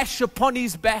 every lash upon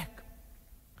His back,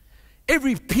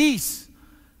 every piece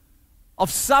of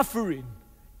suffering,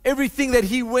 everything that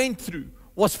He went through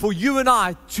was for you and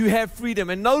I to have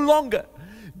freedom. And no longer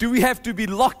do we have to be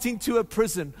locked into a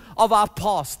prison of our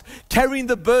past, carrying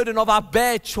the burden of our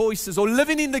bad choices or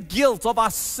living in the guilt of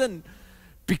our sin,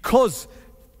 because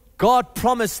God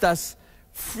promised us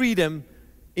freedom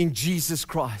in Jesus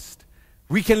Christ.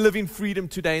 We can live in freedom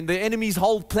today. And the enemy's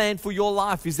whole plan for your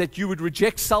life is that you would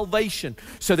reject salvation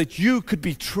so that you could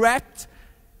be trapped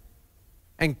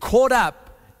and caught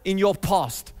up in your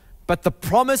past. But the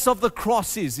promise of the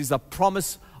cross is a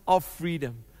promise of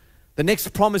freedom. The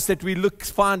next promise that we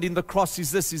find in the cross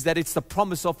is this, is that it's the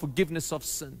promise of forgiveness of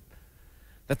sin.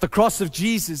 That the cross of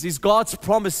Jesus is God's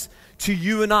promise to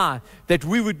you and I, that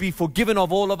we would be forgiven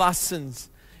of all of our sins.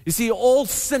 You see, all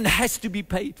sin has to be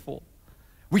paid for.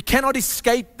 We cannot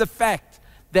escape the fact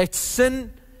that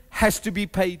sin has to be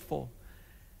paid for.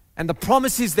 And the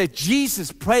promise is that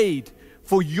Jesus paid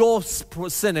for your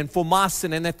sin and for my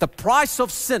sin, and that the price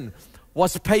of sin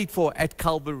was paid for at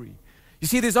Calvary. You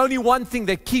see, there's only one thing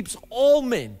that keeps all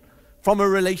men from a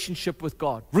relationship with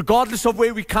God, regardless of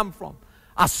where we come from,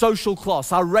 our social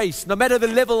class, our race, no matter the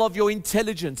level of your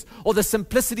intelligence or the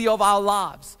simplicity of our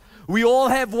lives. We all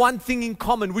have one thing in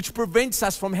common which prevents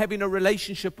us from having a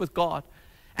relationship with God,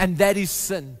 and that is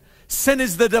sin. Sin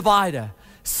is the divider.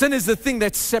 Sin is the thing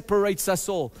that separates us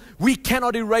all. We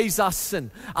cannot erase our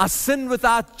sin. Our sin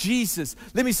without Jesus,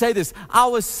 let me say this,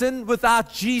 our sin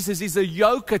without Jesus is a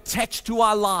yoke attached to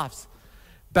our lives.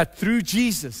 But through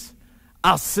Jesus,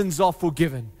 our sins are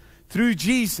forgiven. Through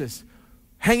Jesus,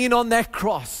 hanging on that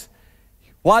cross,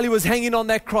 while He was hanging on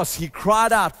that cross, He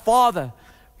cried out, Father,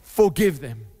 forgive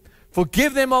them.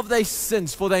 Forgive them of their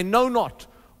sins, for they know not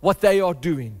what they are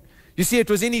doing. You see, it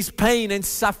was in His pain and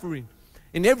suffering,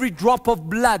 in every drop of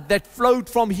blood that flowed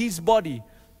from His body,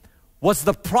 was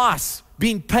the price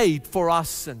being paid for our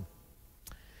sin.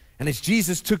 And as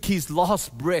Jesus took His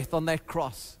last breath on that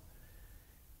cross,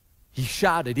 He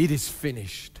shouted, it is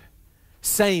finished,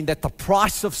 saying that the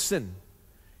price of sin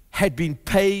had been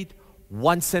paid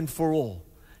once and for all.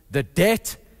 The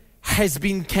debt has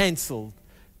been canceled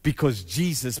because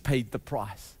Jesus paid the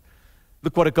price.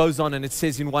 Look what it goes on, and it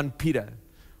says in 1 Peter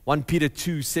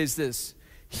 2 says this,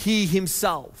 He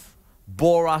Himself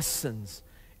bore our sins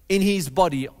in His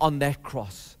body on that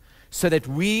cross, so that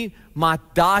we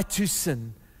might die to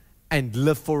sin and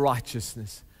live for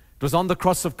righteousness. It was on the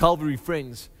cross of Calvary,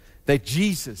 friends, that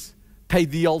Jesus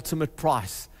paid the ultimate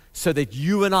price, so that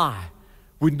you and I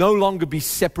would no longer be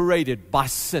separated by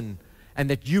sin, and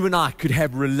that you and I could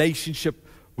have relationship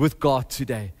with God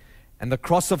today. And the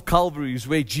cross of Calvary is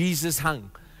where Jesus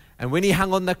hung, And when he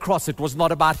hung on the cross, it was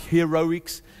not about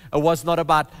heroics. It was not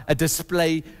about a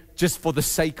display just for the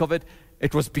sake of it.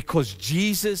 It was because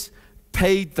Jesus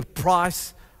paid the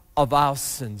price of our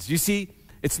sins. You see,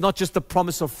 it's not just the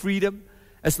promise of freedom.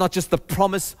 It's not just the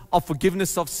promise of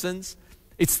forgiveness of sins.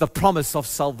 It's the promise of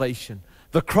salvation.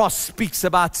 The cross speaks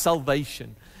about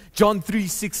salvation. John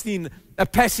 3:16, a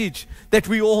passage that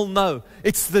we all know.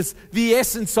 It's the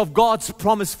essence of God's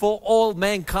promise for all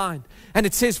mankind. And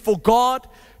it says, for God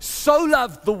so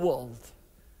loved the world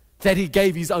that he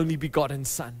gave his only begotten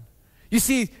Son. You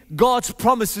see, God's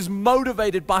promise is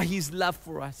motivated by his love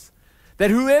for us.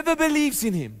 That whoever believes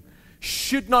in him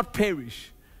should not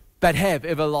perish, but have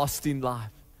everlasting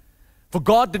life. For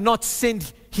God did not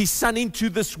send his Son into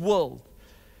this world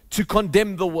to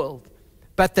condemn the world,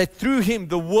 but that through him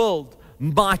the world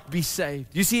might be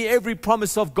saved. You see, every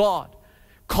promise of God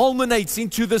culminates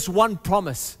into this one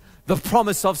promise, the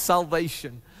promise of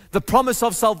salvation. The promise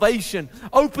of salvation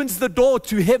opens the door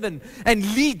to heaven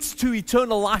and leads to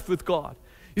eternal life with God.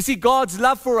 You see, God's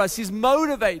love for us is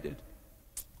motivated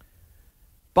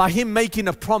by him making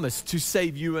a promise to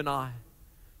save you and I.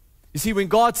 You see, when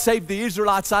God saved the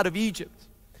Israelites out of Egypt,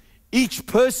 each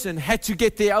person had to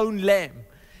get their own lamb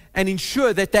and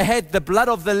ensure that they had the blood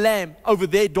of the lamb over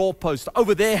their doorpost,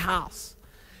 over their house.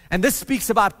 And this speaks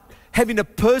about having a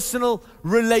personal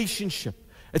relationship.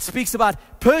 It speaks about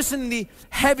personally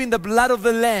having the blood of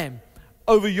the lamb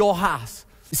over your house.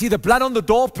 You see, the blood on the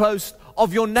doorpost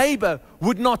of your neighbor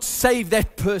would not save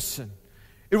that person.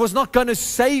 It was not going to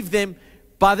save them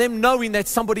by them knowing that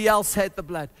somebody else had the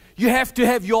blood. You have to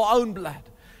have your own blood.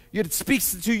 It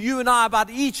speaks to you and I about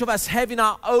each of us having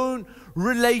our own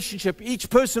relationship. Each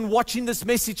person watching this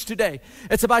message today,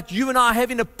 it's about you and I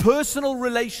having a personal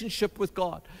relationship with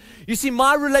God. You see,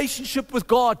 my relationship with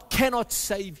God cannot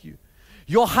save you.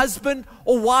 Your husband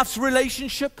or wife's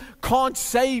relationship can't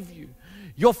save you.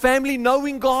 Your family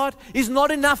knowing God is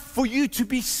not enough for you to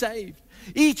be saved.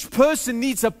 Each person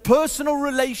needs a personal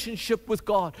relationship with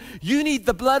God. You need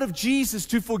the blood of Jesus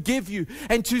to forgive you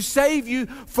and to save you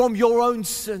from your own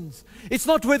sins. It's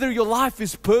not whether your life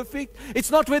is perfect.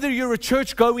 It's not whether you're a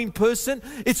church-going person.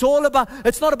 It's not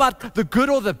about the good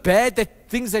or the bad,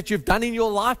 things that you've done in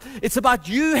your life. It's about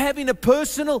you having a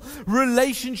personal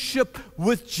relationship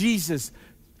with Jesus,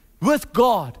 with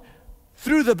God,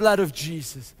 through the blood of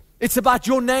Jesus. It's about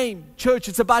your name, church.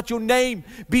 It's about your name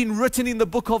being written in the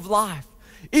book of life.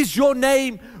 Is your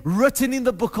name written in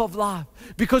the book of life?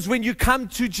 Because when you come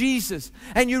to Jesus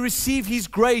and you receive his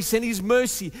grace and his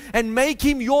mercy and make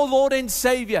him your Lord and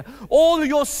Savior, all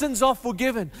your sins are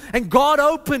forgiven. And God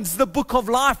opens the book of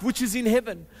life, which is in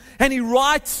heaven, and he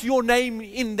writes your name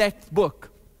in that book.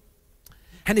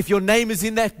 And if your name is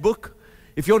in that book,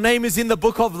 if your name is in the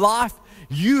book of life,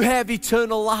 you have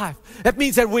eternal life. That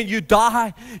means that when you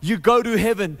die, you go to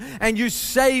heaven and you're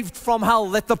saved from hell.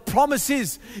 That the promise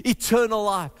is eternal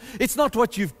life. It's not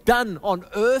what you've done on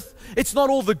earth. It's not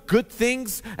all the good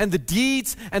things and the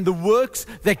deeds and the works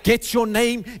that gets your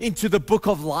name into the book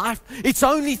of life. It's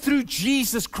only through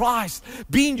Jesus Christ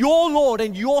being your Lord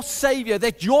and your Savior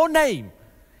that your name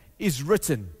is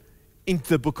written into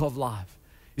the book of life.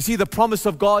 You see, the promise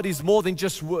of God is more than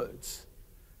just words.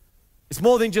 It's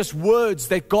more than just words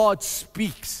that God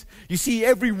speaks. You see,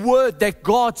 every word that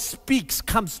God speaks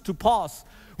comes to pass.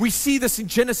 We see this in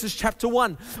Genesis chapter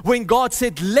 1. When God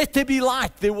said, let there be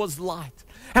light, there was light.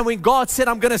 And when God said,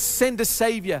 I'm going to send a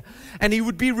Savior, and he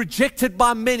would be rejected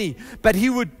by many, but he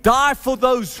would die for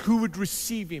those who would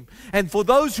receive him. And for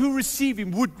those who receive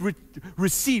him would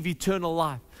receive eternal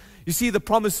life. You see, the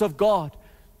promise of God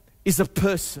is a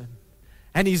person,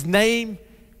 and his name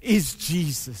is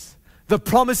Jesus. The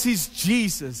promise is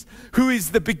Jesus, who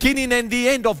is the beginning and the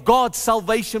end of God's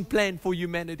salvation plan for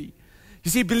humanity.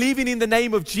 You see, believing in the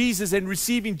name of Jesus and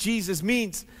receiving Jesus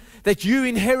means that you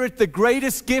inherit the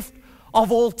greatest gift of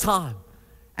all time,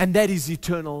 and that is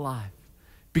eternal life.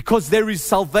 Because there is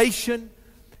salvation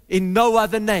in no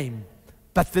other name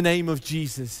but the name of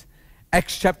Jesus.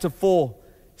 Acts chapter 4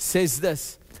 says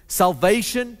this: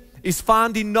 salvation is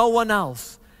found in no one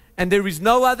else, and there is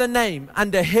no other name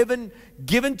under heaven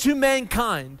given to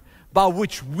mankind by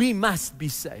which we must be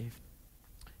saved.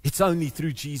 It's only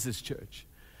through Jesus, church.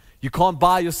 You can't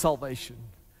buy your salvation.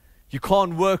 You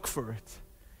can't work for it.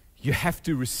 You have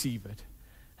to receive it.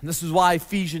 And this is why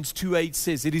Ephesians 2:8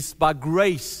 says, it is by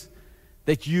grace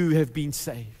that you have been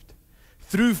saved,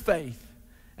 through faith.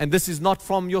 And this is not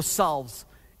from yourselves.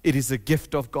 It is a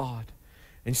gift of God.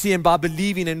 And see, and by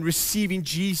believing and receiving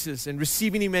Jesus and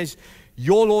receiving him as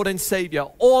your Lord and Savior,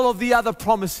 all of the other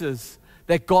promises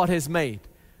that God has made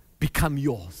become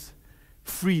yours.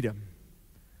 Freedom,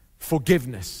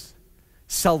 forgiveness,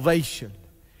 salvation,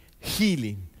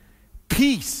 healing,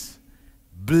 peace,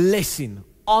 blessing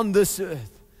on this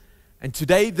earth. And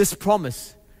today, this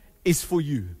promise is for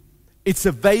you. It's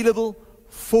available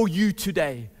for you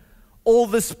today. All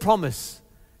this promise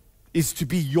is to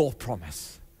be your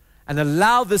promise. And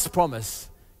allow this promise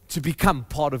to become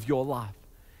part of your life.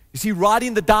 You see, right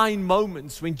in the dying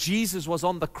moments when Jesus was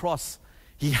on the cross,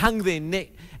 He hung there,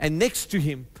 and next to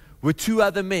Him were two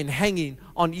other men hanging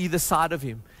on either side of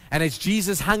Him. And as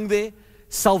Jesus hung there,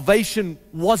 salvation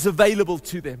was available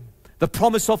to them. The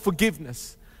promise of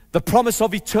forgiveness, the promise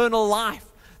of eternal life,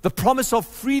 the promise of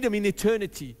freedom in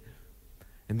eternity.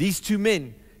 And these two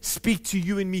men speak to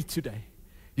you and me today.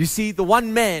 You see, the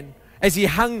one man, as he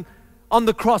hung on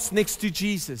the cross next to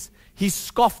Jesus, he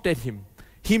scoffed at Him,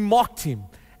 he mocked Him,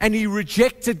 and he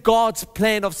rejected God's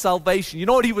plan of salvation. You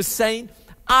know what he was saying?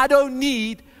 I don't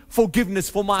need forgiveness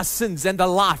for my sins and the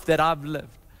life that I've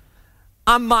lived.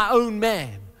 I'm my own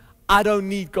man. I don't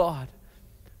need God.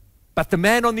 But the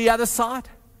man on the other side,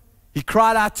 he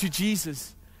cried out to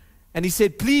Jesus and he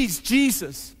said, please,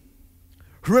 Jesus,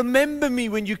 remember me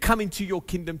when you come into your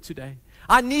kingdom today.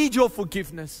 I need your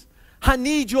forgiveness. I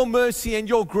need your mercy and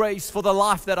your grace for the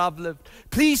life that I've lived.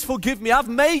 Please forgive me. I've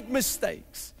made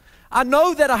mistakes. I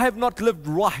know that I have not lived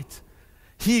right.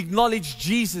 He acknowledged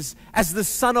Jesus as the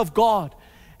Son of God.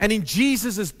 And in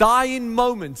Jesus' dying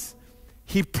moments,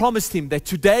 He promised him that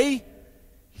today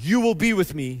you will be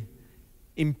with me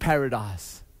in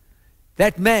paradise.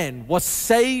 That man was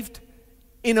saved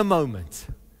in a moment.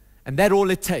 And that's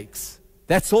all it takes.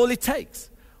 That's all it takes.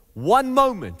 One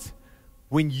moment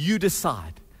when you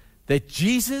decide that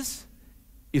Jesus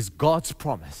is God's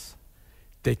promise.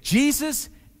 That Jesus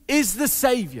is the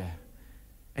Savior.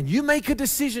 And you make a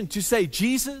decision to say,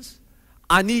 Jesus,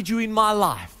 I need you in my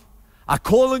life. I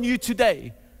call on you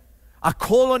today. I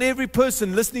call on every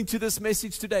person listening to this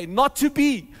message today not to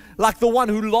be like the one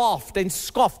who laughed and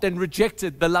scoffed and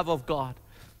rejected the love of God,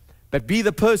 but be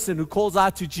the person who calls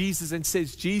out to Jesus and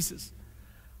says, Jesus,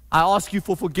 I ask you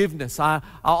for forgiveness. I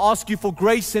ask you for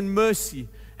grace and mercy,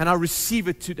 and I receive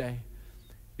it today.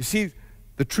 You see,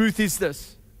 the truth is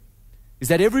this, is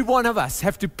that every one of us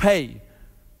have to pay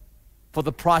for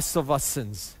the price of our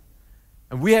sins.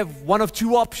 And we have one of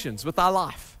two options with our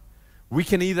life. We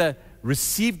can either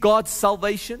receive God's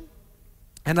salvation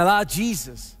and allow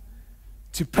Jesus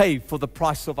to pay for the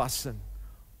price of our sin,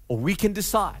 or we can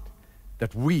decide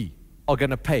that we are going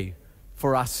to pay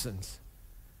for our sins.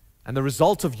 And the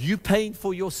result of you paying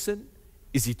for your sin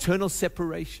is eternal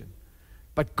separation.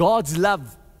 But God's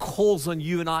love calls on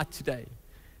you and I today,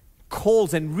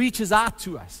 calls and reaches out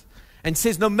to us and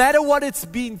says, no matter what it's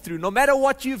been through, no matter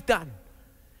what you've done,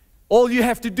 all you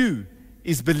have to do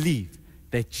is believe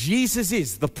that Jesus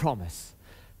is the promise,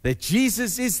 that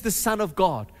Jesus is the Son of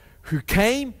God who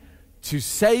came to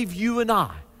save you and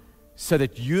I, so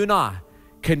that you and I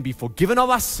can be forgiven of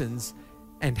our sins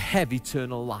and have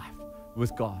eternal life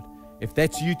with God. If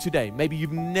that's you today, maybe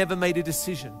you've never made a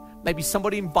decision. Maybe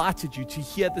somebody invited you to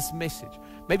hear this message.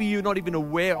 Maybe you're not even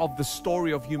aware of the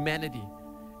story of humanity.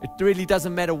 It really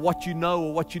doesn't matter what you know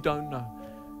or what you don't know.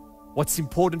 What's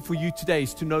important for you today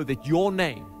is to know that your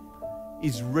name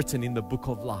is written in the book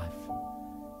of life.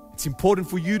 It's important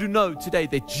for you to know today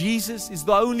that Jesus is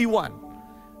the only one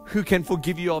who can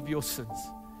forgive you of your sins.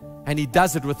 And He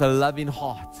does it with a loving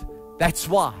heart. That's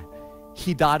why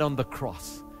He died on the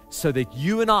cross, so that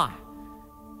you and I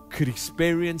could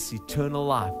experience eternal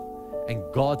life and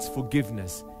God's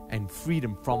forgiveness and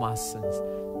freedom from our sins.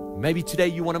 Maybe today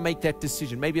you want to make that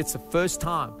decision. Maybe it's the first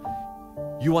time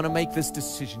you want to make this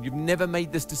decision. You've never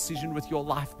made this decision with your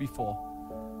life before.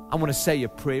 I want to say a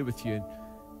prayer with you.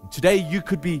 And today you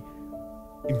could be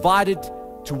invited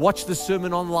to watch the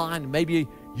sermon online. Maybe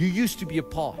you used to be a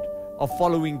part of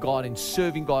following God and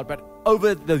serving God, but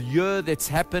over the year that's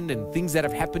happened and things that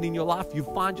have happened in your life, you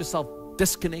find yourself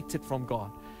disconnected from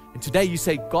God. And today you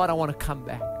say, God, I want to come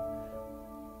back.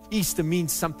 Easter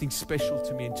means something special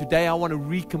to me, and today I want to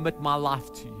recommit my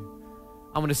life to you.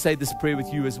 I want to say this prayer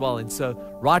with you as well. And so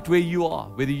right where you are,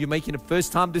 whether you're making a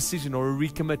first-time decision or a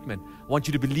recommitment, I want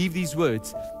you to believe these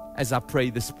words as I pray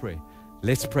this prayer.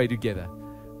 Let's pray together.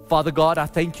 Father God, I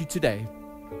thank you today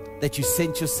that you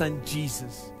sent your Son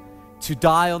Jesus to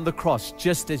die on the cross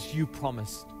just as you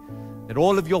promised. That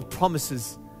all of your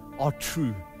promises are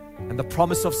true. And the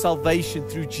promise of salvation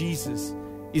through Jesus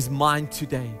is mine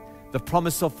today. The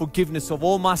promise of forgiveness of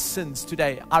all my sins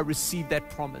today, I receive that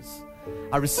promise.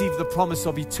 I receive the promise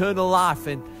of eternal life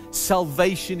and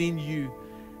salvation in you.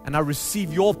 And I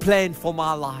receive your plan for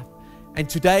my life. And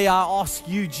today I ask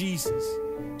you, Jesus,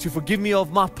 to forgive me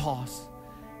of my past.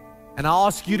 And I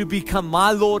ask you to become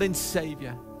my Lord and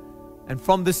Savior. And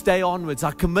from this day onwards,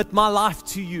 I commit my life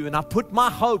to you, and I put my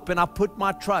hope and I put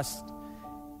my trust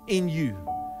in you.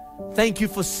 Thank you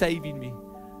for saving me.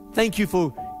 Thank you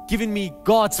for giving me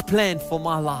God's plan for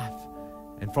my life.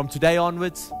 And from today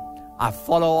onwards, I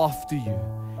follow after you.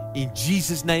 In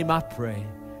Jesus' name I pray.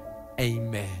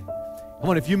 Amen. Come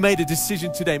on, if you made a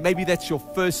decision today, maybe that's your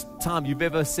first time you've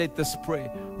ever said this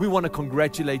prayer, we want to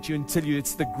congratulate you and tell you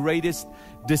it's the greatest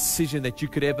decision that you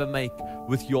could ever make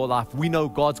with your life. We know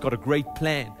God's got a great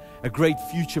plan, a great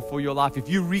future for your life. If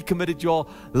you recommitted your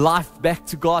life back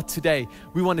to God today,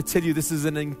 we want to tell you this is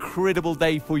an incredible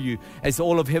day for you as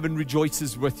all of heaven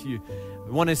rejoices with you.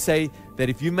 We want to say that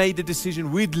if you made a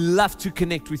decision, we'd love to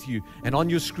connect with you. And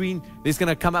on your screen, there's going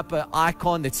to come up an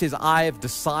icon that says, I have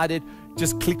decided.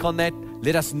 Just click on that.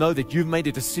 Let us know that you've made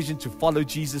a decision to follow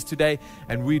Jesus today.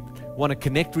 And we want to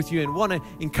connect with you and want to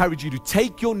encourage you to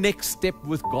take your next step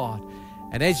with God.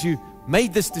 And as you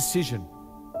made this decision,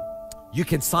 you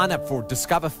can sign up for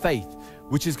Discover Faith,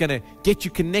 which is going to get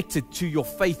you connected to your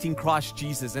faith in Christ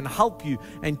Jesus and help you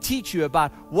and teach you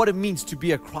about what it means to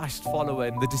be a Christ follower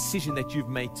and the decision that you've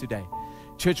made today.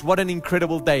 Church, what an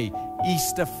incredible day,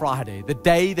 Easter Friday, the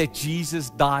day that Jesus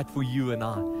died for you and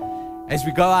I. As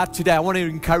we go out today, I want to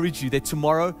encourage you that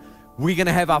tomorrow we're going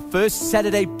to have our first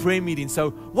Saturday prayer meeting. So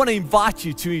I want to invite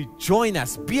you to join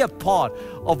us, be a part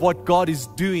of what God is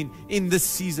doing in this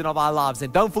season of our lives.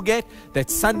 And don't forget that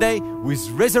Sunday was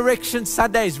Resurrection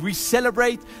Sunday as we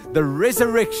celebrate the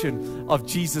resurrection of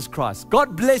Jesus Christ.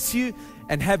 God bless you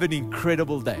and have an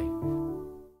incredible day.